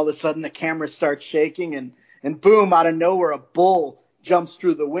then all of a sudden the camera starts shaking, and boom, out of nowhere, a bull jumps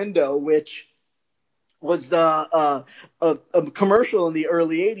through the window, which was a commercial in the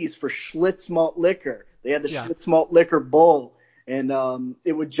early 80s for Schlitz malt liquor. They had the Schlitz malt liquor bull, and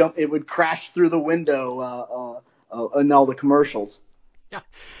it would crash through the window in all the commercials. Yeah.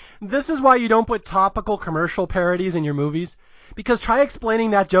 This is why you don't put topical commercial parodies in your movies. Because try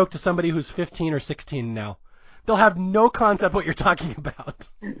explaining that joke to somebody who's 15 or 16 now. They'll have no concept what you're talking about.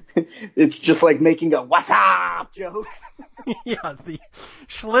 It's just like making a what's up joke. Yes, the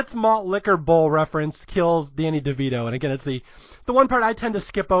Schlitz malt liquor bowl reference kills Danny DeVito. And again, it's the one part I tend to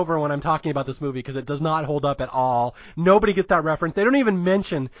skip over when I'm talking about this movie because it does not hold up at all. Nobody gets that reference. They don't even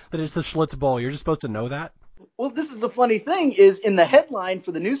mention that it's the Schlitz bowl. You're just supposed to know that. Well, this is the funny thing is in the headline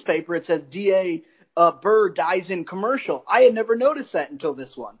for the newspaper, it says D.A. Burr dies in commercial. I had never noticed that until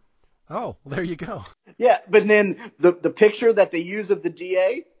this one. Oh, well, there you go. Yeah, but then the picture that they use of the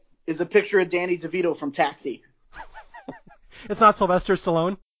DA is a picture of Danny DeVito from Taxi. It's not Sylvester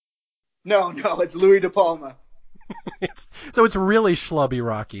Stallone? No, it's Louis De Palma. So it's really schlubby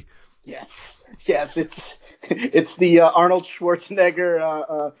Rocky. Yes, it's the Arnold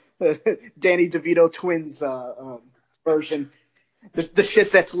Schwarzenegger, Danny DeVito twins version. The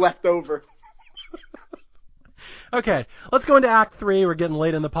shit that's left over. Okay, let's go into Act 3. We're getting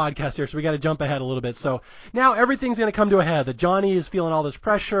late in the podcast here, so we got to jump ahead a little bit. So now everything's going to come to a head. That Johnny is feeling all this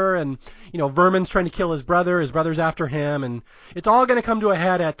pressure, and Vermin's trying to kill his brother. His brother's after him, and it's all going to come to a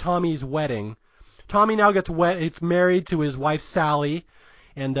head at Tommy's wedding. Tommy now gets married to his wife Sally,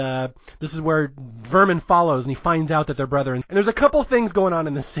 and this is where Vermin follows, and he finds out that they're brother. And there's a couple things going on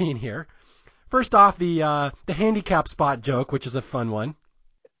in the scene here. First off, the handicap spot joke, which is a fun one.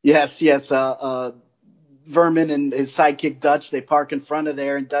 Yes. Vermin and his sidekick Dutch, they park in front of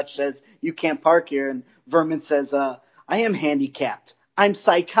there, and Dutch says, you can't park here. And Vermin says, I am handicapped. I'm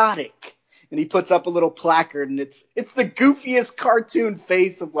psychotic. And he puts up a little placard, and it's the goofiest cartoon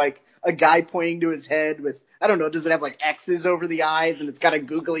face of like a guy pointing to his head with, I don't know, does it have like X's over the eyes, and it's got a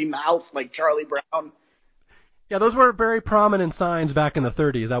googly mouth like Charlie Brown? Yeah, those were very prominent signs back in the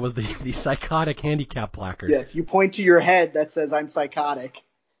 30s. That was the psychotic handicap placard. Yes, you point to your head that says, I'm psychotic.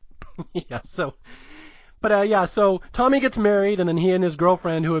 Yeah, so Tommy gets married, and then he and his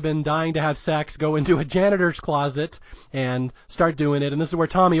girlfriend, who have been dying to have sex, go into a janitor's closet and start doing it. And this is where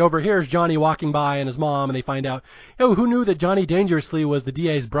Tommy overhears Johnny walking by and his mom, and they find out, who knew that Johnny Dangerously was the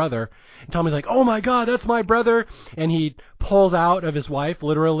DA's brother? And Tommy's like, oh my God, that's my brother. And he pulls out of his wife,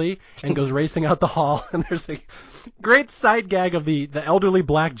 literally, and goes racing out the hall. And there's a great side gag of the elderly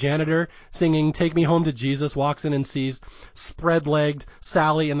black janitor singing Take Me Home to Jesus, walks in and sees spread-legged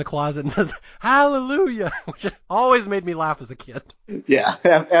Sally in the closet and says, hallelujah, which always made me laugh as a kid. Yeah,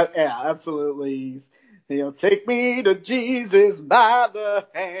 absolutely. Take me to Jesus by the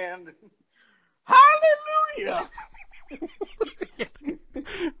hand. Hallelujah.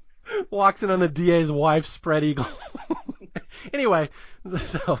 Walks in on the DA's wife, spread eagle. Anyway,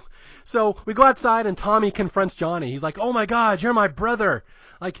 so we go outside and Tommy confronts Johnny. He's like, oh my God, you're my brother.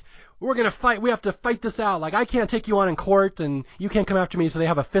 Like, we're going to fight. We have to fight this out. Like, I can't take you on in court and you can't come after me. So they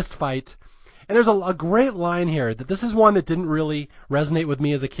have a fist fight. And there's a great line here that this is one that didn't really resonate with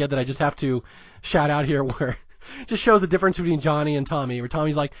me as a kid that I just have to shout out here, where it just shows the difference between Johnny and Tommy, where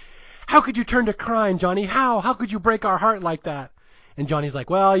Tommy's like, how could you turn to crime, Johnny? How could you break our heart like that? And Johnny's like,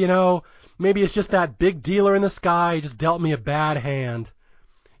 well, maybe it's just that big dealer in the sky just dealt me a bad hand.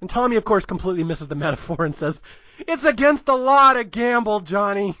 And Tommy, of course, completely misses the metaphor and says, it's against the law to gamble,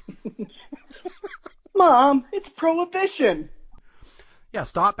 Johnny. Mom, it's prohibition. Yeah,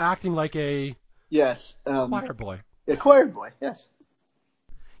 stop acting like a choir boy. A choir boy, yes.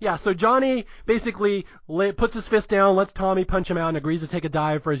 Yeah, so Johnny basically puts his fist down, lets Tommy punch him out, and agrees to take a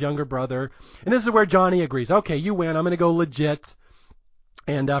dive for his younger brother. And this is where Johnny agrees. Okay, you win. I'm going to go legit.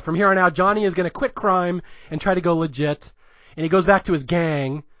 And from here on out, Johnny is going to quit crime and try to go legit. And he goes back to his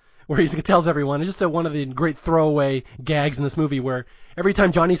gang, where he tells everyone. It's just one of the great throwaway gags in this movie, where every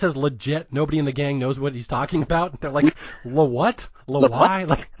time Johnny says legit, nobody in the gang knows what he's talking about. They're like, la what? La why?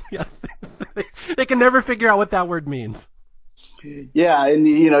 Like, yeah, they can never figure out what that word means. Yeah, and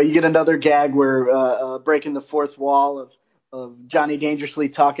you get another gag where breaking the fourth wall of Johnny Dangerously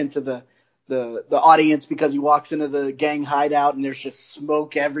talking to the audience because he walks into the gang hideout and there's just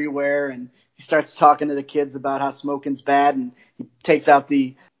smoke everywhere, and he starts talking to the kids about how smoking's bad, and he takes out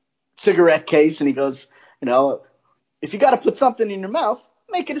the cigarette case and he goes, if you got to put something in your mouth,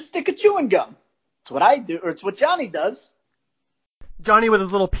 make it a stick of chewing gum. It's what I do, or it's what Johnny does. Johnny with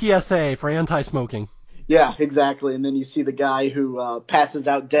his little PSA for anti-smoking. Yeah, exactly. And then you see the guy who passes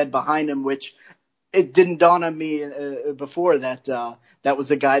out dead behind him, which it didn't dawn on me before that that was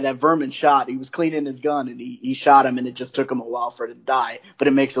the guy that Vermin shot. He was cleaning his gun and he shot him, and it just took him a while for it to die. But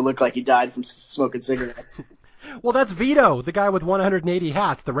it makes it look like he died from smoking cigarettes. Well, that's Vito, the guy with 180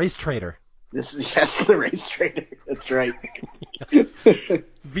 hats, the race trader. Yes, the race trader. That's right.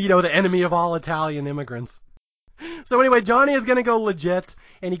 Vito, the enemy of all Italian immigrants. So anyway, Johnny is going to go legit,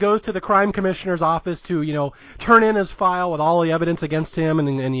 and he goes to the crime commissioner's office to, turn in his file with all the evidence against him, and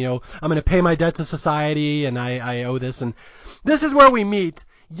I'm going to pay my debt to society, and I owe this. And this is where we meet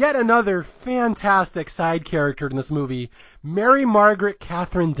yet another fantastic side character in this movie, Mary Margaret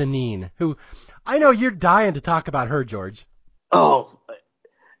Catherine Deneen, who I know you're dying to talk about her, George. Oh,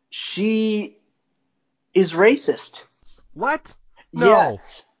 she is racist. What? No.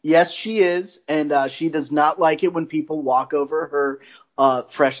 Yes, she is, and she does not like it when people walk over her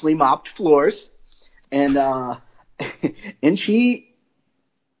freshly mopped floors, and and she,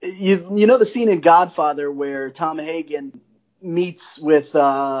 you know the scene in Godfather where Tom Hagen meets with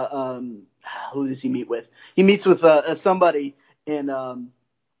who does he meet with? He meets with somebody, and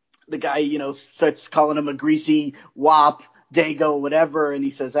the guy starts calling him a greasy wop. Dago, whatever, and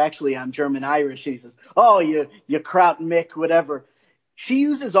he says, actually, I'm German Irish. And he says, oh, you Kraut Mick, whatever. She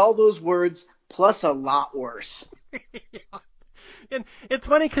uses all those words plus a lot worse. And it's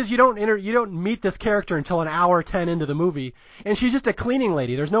funny because you don't meet this character until an hour 10 into the movie, and she's just a cleaning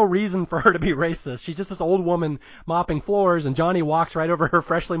lady. There's no reason for her to be racist. She's just this old woman mopping floors, and Johnny walks right over her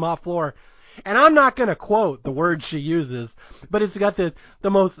freshly mopped floor. And I'm not going to quote the words she uses, but it's got the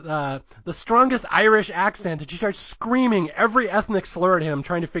strongest Irish accent, and she starts screaming every ethnic slur at him,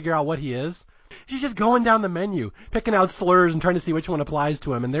 trying to figure out what he is. She's just going down the menu, picking out slurs and trying to see which one applies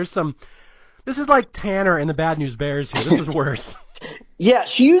to him. And this is like Tanner and the Bad News Bears here. This is worse. Yeah,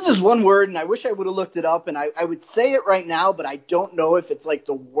 she uses one word, and I wish I would have looked it up, and I would say it right now, but I don't know if it's like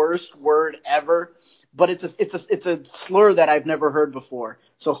the worst word ever. But it's a slur that I've never heard before.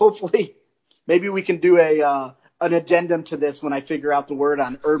 So hopefully, maybe we can do an addendum to this when I figure out the word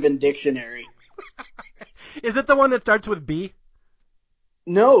on Urban Dictionary. Is it the one that starts with B?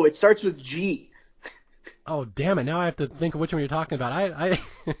 No, it starts with G. Oh, damn it. Now I have to think of which one you're talking about.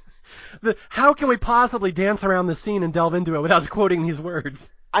 How can we possibly dance around the scene and delve into it without quoting these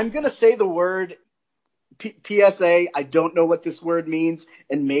words? I'm going to say the word PSA. I don't know what this word means,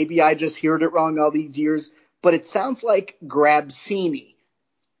 and maybe I just heard it wrong all these years, but it sounds like Grabsini.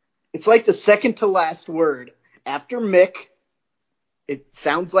 It's like the second to last word. After Mick, it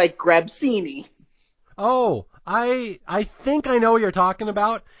sounds like Grabsini. Oh, I think I know what you're talking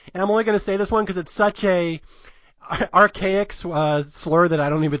about, and I'm only going to say this one because it's such a archaic slur that I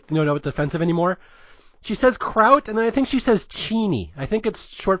don't even know it's offensive anymore. She says kraut, and then I think she says chini. I think it's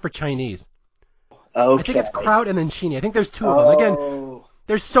short for Chinese. Okay. I think it's kraut and then chini. I think there's two of them. Again,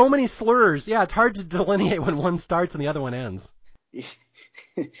 there's so many slurs. Yeah, it's hard to delineate when one starts and the other one ends.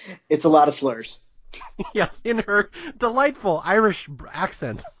 It's a lot of slurs. Yes, in her delightful Irish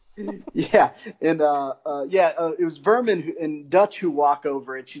accent. Yeah, and it was Vermin and Dutch who walk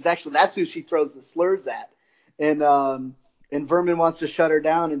over, and that's who she throws the slurs at, and Vermin wants to shut her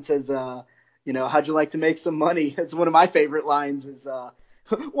down and says, how'd you like to make some money? It's one of my favorite lines is,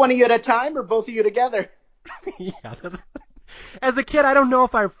 one of you at a time or both of you together? Yeah, as a kid, I don't know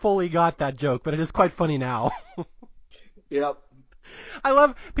if I fully got that joke, but it is quite funny now. Yep. I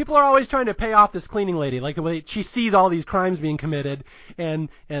love, people are always trying to pay off this cleaning lady, like the way she sees all these crimes being committed, and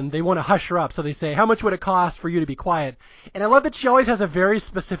they want to hush her up, so they say, how much would it cost for you to be quiet? And I love that she always has a very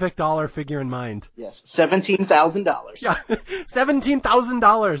specific dollar figure in mind. Yes, $17,000. Yeah,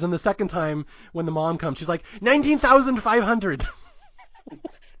 $17,000, and the second time when the mom comes, she's like, $19,500.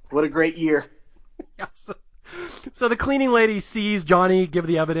 What a great year. Yes. So the cleaning lady sees Johnny give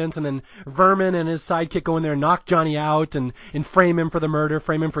the evidence, and then Vermin and his sidekick go in there and knock Johnny out and frame him for the murder,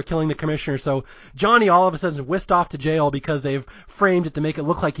 frame him for killing the commissioner. So Johnny all of a sudden is whisked off to jail because they've framed it to make it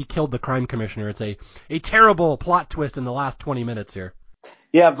look like he killed the crime commissioner. It's a terrible plot twist in the last 20 minutes here.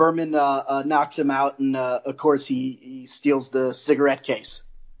 Yeah, Vermin knocks him out, and of course he steals the cigarette case.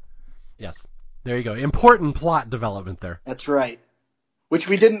 Yes, there you go. Important plot development there. That's right. Which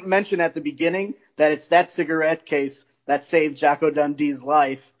we didn't mention at the beginning, that it's that cigarette case that saved Jocko Dundee's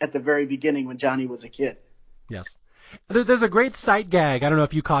life at the very beginning when Johnny was a kid. Yes. There's a great sight gag. I don't know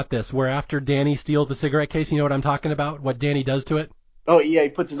if you caught this, where after Danny steals the cigarette case, you know what I'm talking about? What Danny does to it? Oh, yeah, he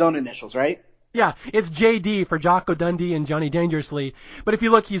puts his own initials, right? Yeah, it's JD for Jocko Dundee and Johnny Dangerously. But if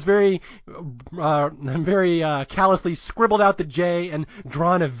you look, he's very callously scribbled out the J and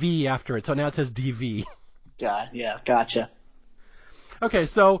drawn a V after it. So now it says DV. Yeah, gotcha. Okay,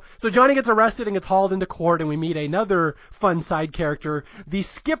 so Johnny gets arrested and gets hauled into court, and we meet another fun side character. The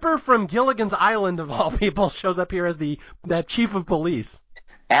skipper from Gilligan's Island, of all people, shows up here as that chief of police.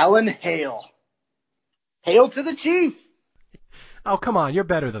 Alan Hale. Hail to the chief! Oh, come on, you're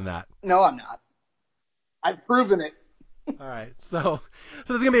better than that. No, I'm not. I've proven it. All right, so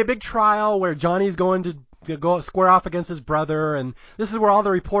there's going to be a big trial where Johnny's going to go square off against his brother, and this is where all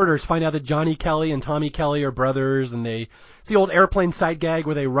the reporters find out that Johnny Kelly and Tommy Kelly are brothers, and it's the old airplane sight gag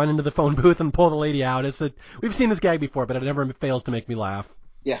where they run into the phone booth and pull the lady out. We've seen this gag before, but it never fails to make me laugh.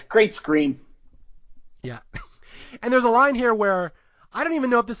 Yeah, great scream. Yeah. And there's a line here where I don't even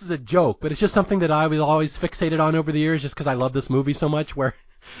know if this is a joke, but it's just something that I was always fixated on over the years just because I love this movie so much, where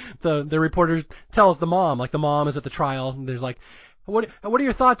the reporter tells the mom is at the trial, and there's like, what are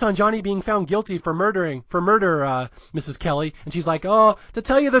your thoughts on Johnny being found guilty for murder, Mrs. Kelly? And she's like, oh, to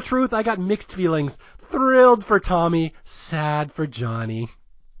tell you the truth, I got mixed feelings. Thrilled for Tommy, sad for Johnny.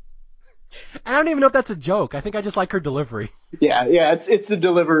 And I don't even know if that's a joke. I think I just like her delivery. Yeah, it's the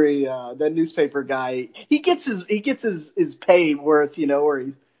delivery. That newspaper guy, he gets his pay worth, where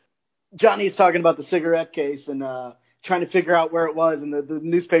Johnny's talking about the cigarette case and trying to figure out where it was, and the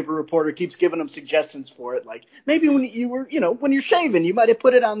newspaper reporter keeps giving him suggestions for it, like maybe when you were, when you're shaving, you might have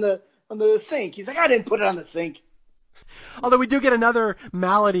put it on the sink. He's like, I didn't put it on the sink. Although we do get another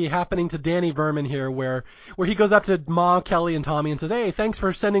malady happening to Danny Verman here, where he goes up to Ma, Kelly, and Tommy and says, hey, thanks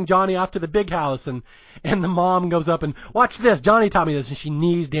for sending Johnny off to the big house. And the mom goes up and, watch this, Johnny taught me this. And she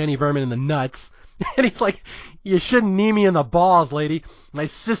knees Danny Verman in the nuts. And he's like, you shouldn't knee me in the balls, lady. My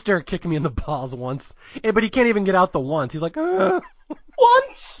sister kicked me in the balls once. But he can't even get out the once. He's like,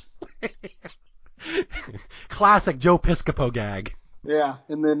 once? Classic Joe Piscopo gag. Yeah,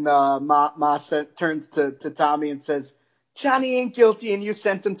 and then Ma turns to Tommy and says, Johnny ain't guilty, and you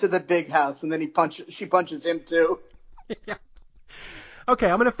sent him to the big house. And then she punches him too. Yeah. Okay,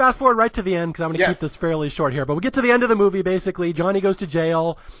 I'm going to fast forward right to the end because I'm going to keep this fairly short here. But we get to the end of the movie, basically. Johnny goes to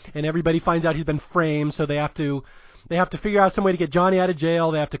jail, and everybody finds out he's been framed, so they have to figure out some way to get Johnny out of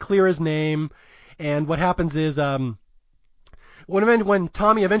jail. They have to clear his name. And what happens is when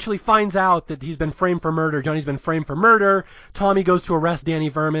Tommy eventually finds out that he's been framed for murder, Johnny's been framed for murder, Tommy goes to arrest Danny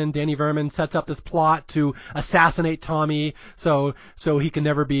Verman. Danny Verman sets up this plot to assassinate Tommy so he can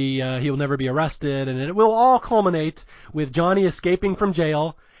never be he'll never be arrested, and it will all culminate with Johnny escaping from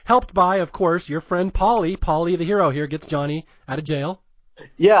jail, helped by, of course, your friend Polly. Polly, the hero here, gets Johnny out of jail.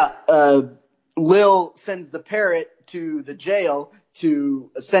 Yeah, Lil sends the parrot to the jail to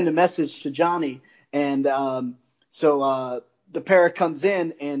send a message to Johnny, and the parrot comes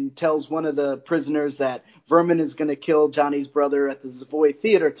in and tells one of the prisoners that Verman is going to kill Johnny's brother at the Savoy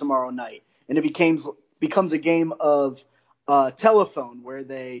Theater tomorrow night. And it becomes a game of telephone where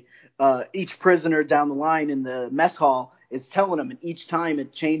they each prisoner down the line in the mess hall is telling them, and each time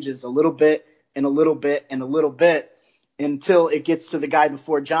it changes a little bit and a little bit and a little bit until it gets to the guy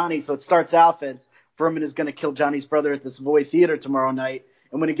before Johnny. So it starts out as Verman is going to kill Johnny's brother at the Savoy Theater tomorrow night.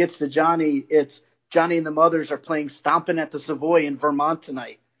 And when it gets to Johnny, it's Johnny and the Mothers are playing Stompin' at the Savoy in Vermont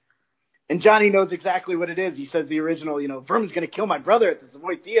tonight. And Johnny knows exactly what it is. He says the original, Verman's going to kill my brother at the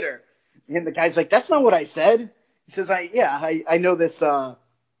Savoy Theater. And the guy's like, that's not what I said. He says, I know this, I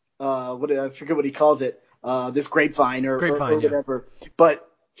forget what he calls it, this grapevine or whatever. Yeah. But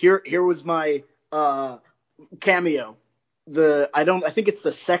here was my cameo. I think it's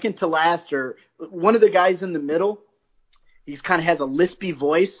the second to last, or one of the guys in the middle. He's kind of has a lispy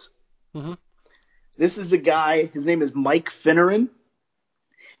voice. Mm-hmm. This is the guy, his name is Mike Finneran.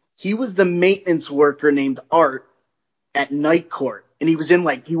 He was the maintenance worker named Art at Night Court. And he was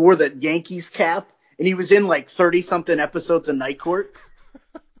he wore the Yankees cap, and he was in 30-something episodes of Night Court.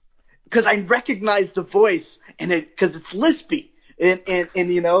 Because I recognized the voice, and because it's lispy. And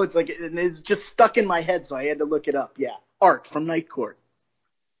it's just stuck in my head, so I had to look it up. Yeah, Art from Night Court.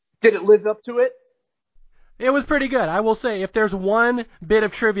 Did it live up to it? It was pretty good. I will say, if there's one bit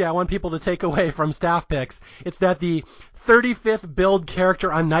of trivia I want people to take away from Staff Picks, it's that the 35th billed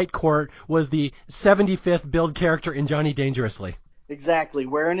character on Night Court was the 75th billed character in Johnny Dangerously. Exactly.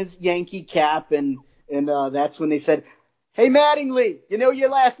 Wearing his Yankee cap, and that's when they said, hey, Mattingly, you know your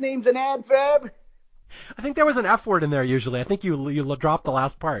last name's an adverb? I think there was an F word in there usually. I think you dropped the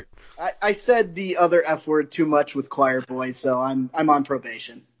last part. I said the other F word too much with Choir Boy, so I'm on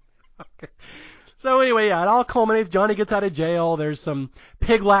probation. Okay. So anyway, yeah, it all culminates. Johnny gets out of jail. There's some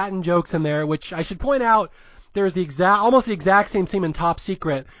pig Latin jokes in there, which I should point out. There's almost the exact same scene in Top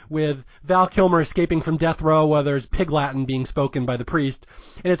Secret with Val Kilmer escaping from death row, where there's pig Latin being spoken by the priest.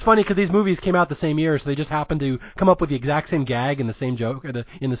 And it's funny because these movies came out the same year, so they just happened to come up with the exact same gag and the same joke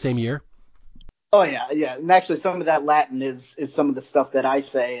in the same year. Oh yeah. And actually, some of that Latin is some of the stuff that I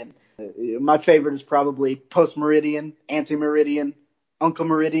say. And my favorite is probably Post Meridian, Ante Meridian, Uncle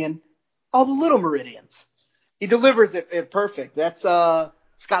Meridian, all the little meridians. He delivers it perfect. That's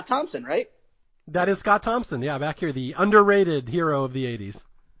Scott Thompson, right? That is Scott Thompson, yeah, back here, the underrated hero of the 80s.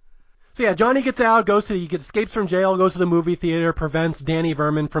 So yeah, Johnny gets out, escapes from jail, goes to the movie theater, prevents Danny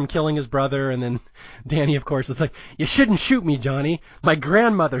Verman from killing his brother, and then Danny, of course, is like, "You shouldn't shoot me, Johnny. My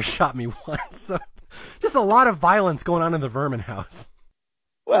grandmother shot me once." So just a lot of violence going on in the Verman house.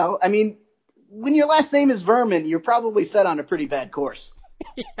 Well, I mean, when your last name is Verman, you're probably set on a pretty bad course.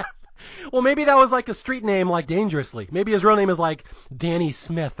 Yes. Well, maybe that was like a street name, like Dangerously. Maybe his real name is like Danny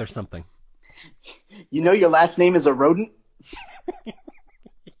Smith or something. You know your last name is a rodent?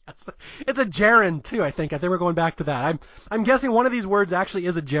 Yes. It's a gerund too, I think. We're going back to that. I'm guessing one of these words actually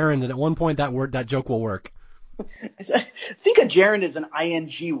is a gerund, and at one point that joke will work. I think a gerund is an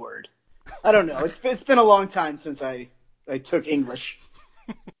ing word. I don't know. It's been a long time since I took English.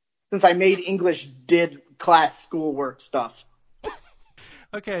 Since I made English did class schoolwork stuff.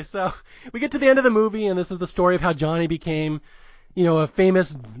 Okay, so we get to the end of the movie, and this is the story of how Johnny became, a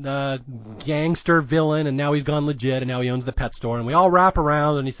famous gangster villain, and now he's gone legit, and now he owns the pet store. And we all wrap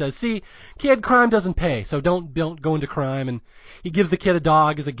around, and he says, "See, kid, crime doesn't pay, so don't go into crime." And he gives the kid a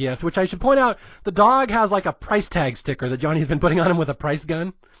dog as a gift, which I should point out, the dog has like a price tag sticker that Johnny's been putting on him with a price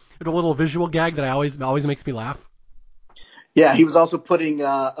gun. It's a little visual gag that always makes me laugh. Yeah, he was also putting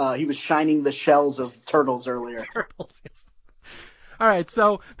he was shining the shells of turtles earlier. Turtles, yes. All right,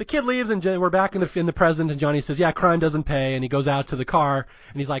 so the kid leaves, and we're back in the present, and Johnny says, "Yeah, crime doesn't pay," and he goes out to the car,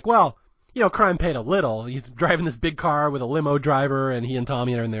 and he's like, "Well, crime paid a little." He's driving this big car with a limo driver, and he and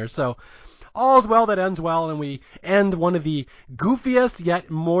Tommy are in there. So all's well that ends well, and we end one of the goofiest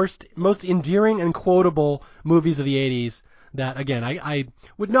yet most endearing and quotable movies of the 80s. That, again, I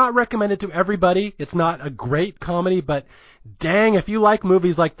would not recommend it to everybody. It's not a great comedy, but dang, if you like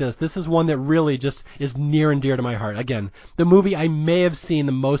movies like this is one that really just is near and dear to my heart. Again, the movie I may have seen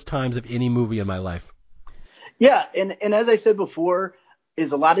the most times of any movie in my life. Yeah, and as I said before,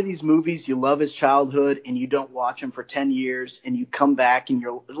 is a lot of these movies you love as childhood and you don't watch them for 10 years and you come back and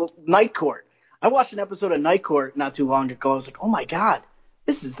you're Night Court. I watched an episode of Night Court not too long ago. I was like, oh my God,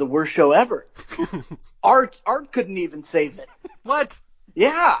 this is the worst show ever. Art couldn't even save it. What?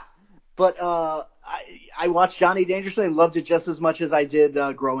 Yeah. But I watched Johnny Dangerously and loved it just as much as I did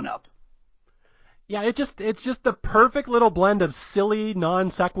growing up. Yeah, it's just the perfect little blend of silly non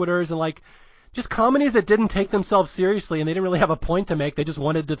sequiturs and like just comedies that didn't take themselves seriously and they didn't really have a point to make. They just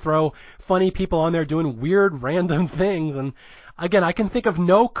wanted to throw funny people on there doing weird random things. And again, I can think of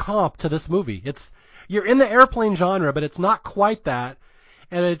no comp to this movie. You're in the airplane genre, but it's not quite that.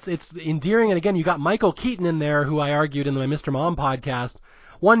 And it's endearing. And again, you got Michael Keaton in there, who I argued in my Mr. Mom podcast.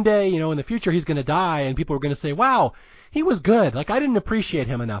 One day, in the future, he's going to die, and people are going to say, "Wow, he was good. Like, I didn't appreciate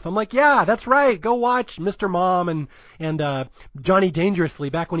him enough." I'm like, yeah, that's right. Go watch Mr. Mom and Johnny Dangerously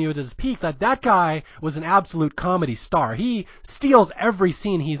back when he was at his peak. That guy was an absolute comedy star. He steals every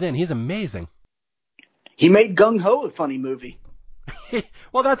scene he's in. He's amazing. He made Gung Ho a funny movie.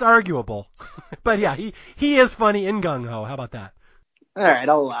 Well, that's arguable. But yeah, he is funny in Gung Ho. How about that? All right,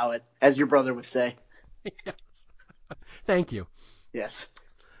 I'll allow it, as your brother would say. Yes. Thank you. Yes.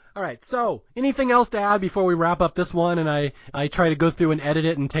 All right, so anything else to add before we wrap up this one and I try to go through and edit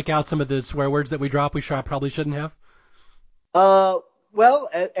it and take out some of the swear words that we drop probably shouldn't have? Well,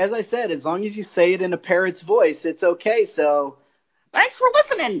 as I said, as long as you say it in a parrot's voice, it's okay, so thanks for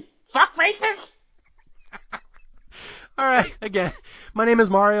listening, fuck faces. All right, again, my name is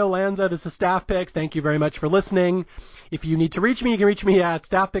Mario Lanza. This is Staff Picks. Thank you very much for listening. If you need to reach me, you can reach me at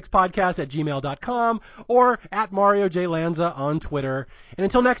staffpixpodcast@gmail.com or at Mario J. Lanza on Twitter. And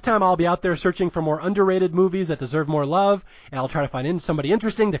until next time, I'll be out there searching for more underrated movies that deserve more love, and I'll try to find somebody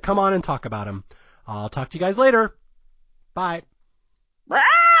interesting to come on and talk about them. I'll talk to you guys later. Bye.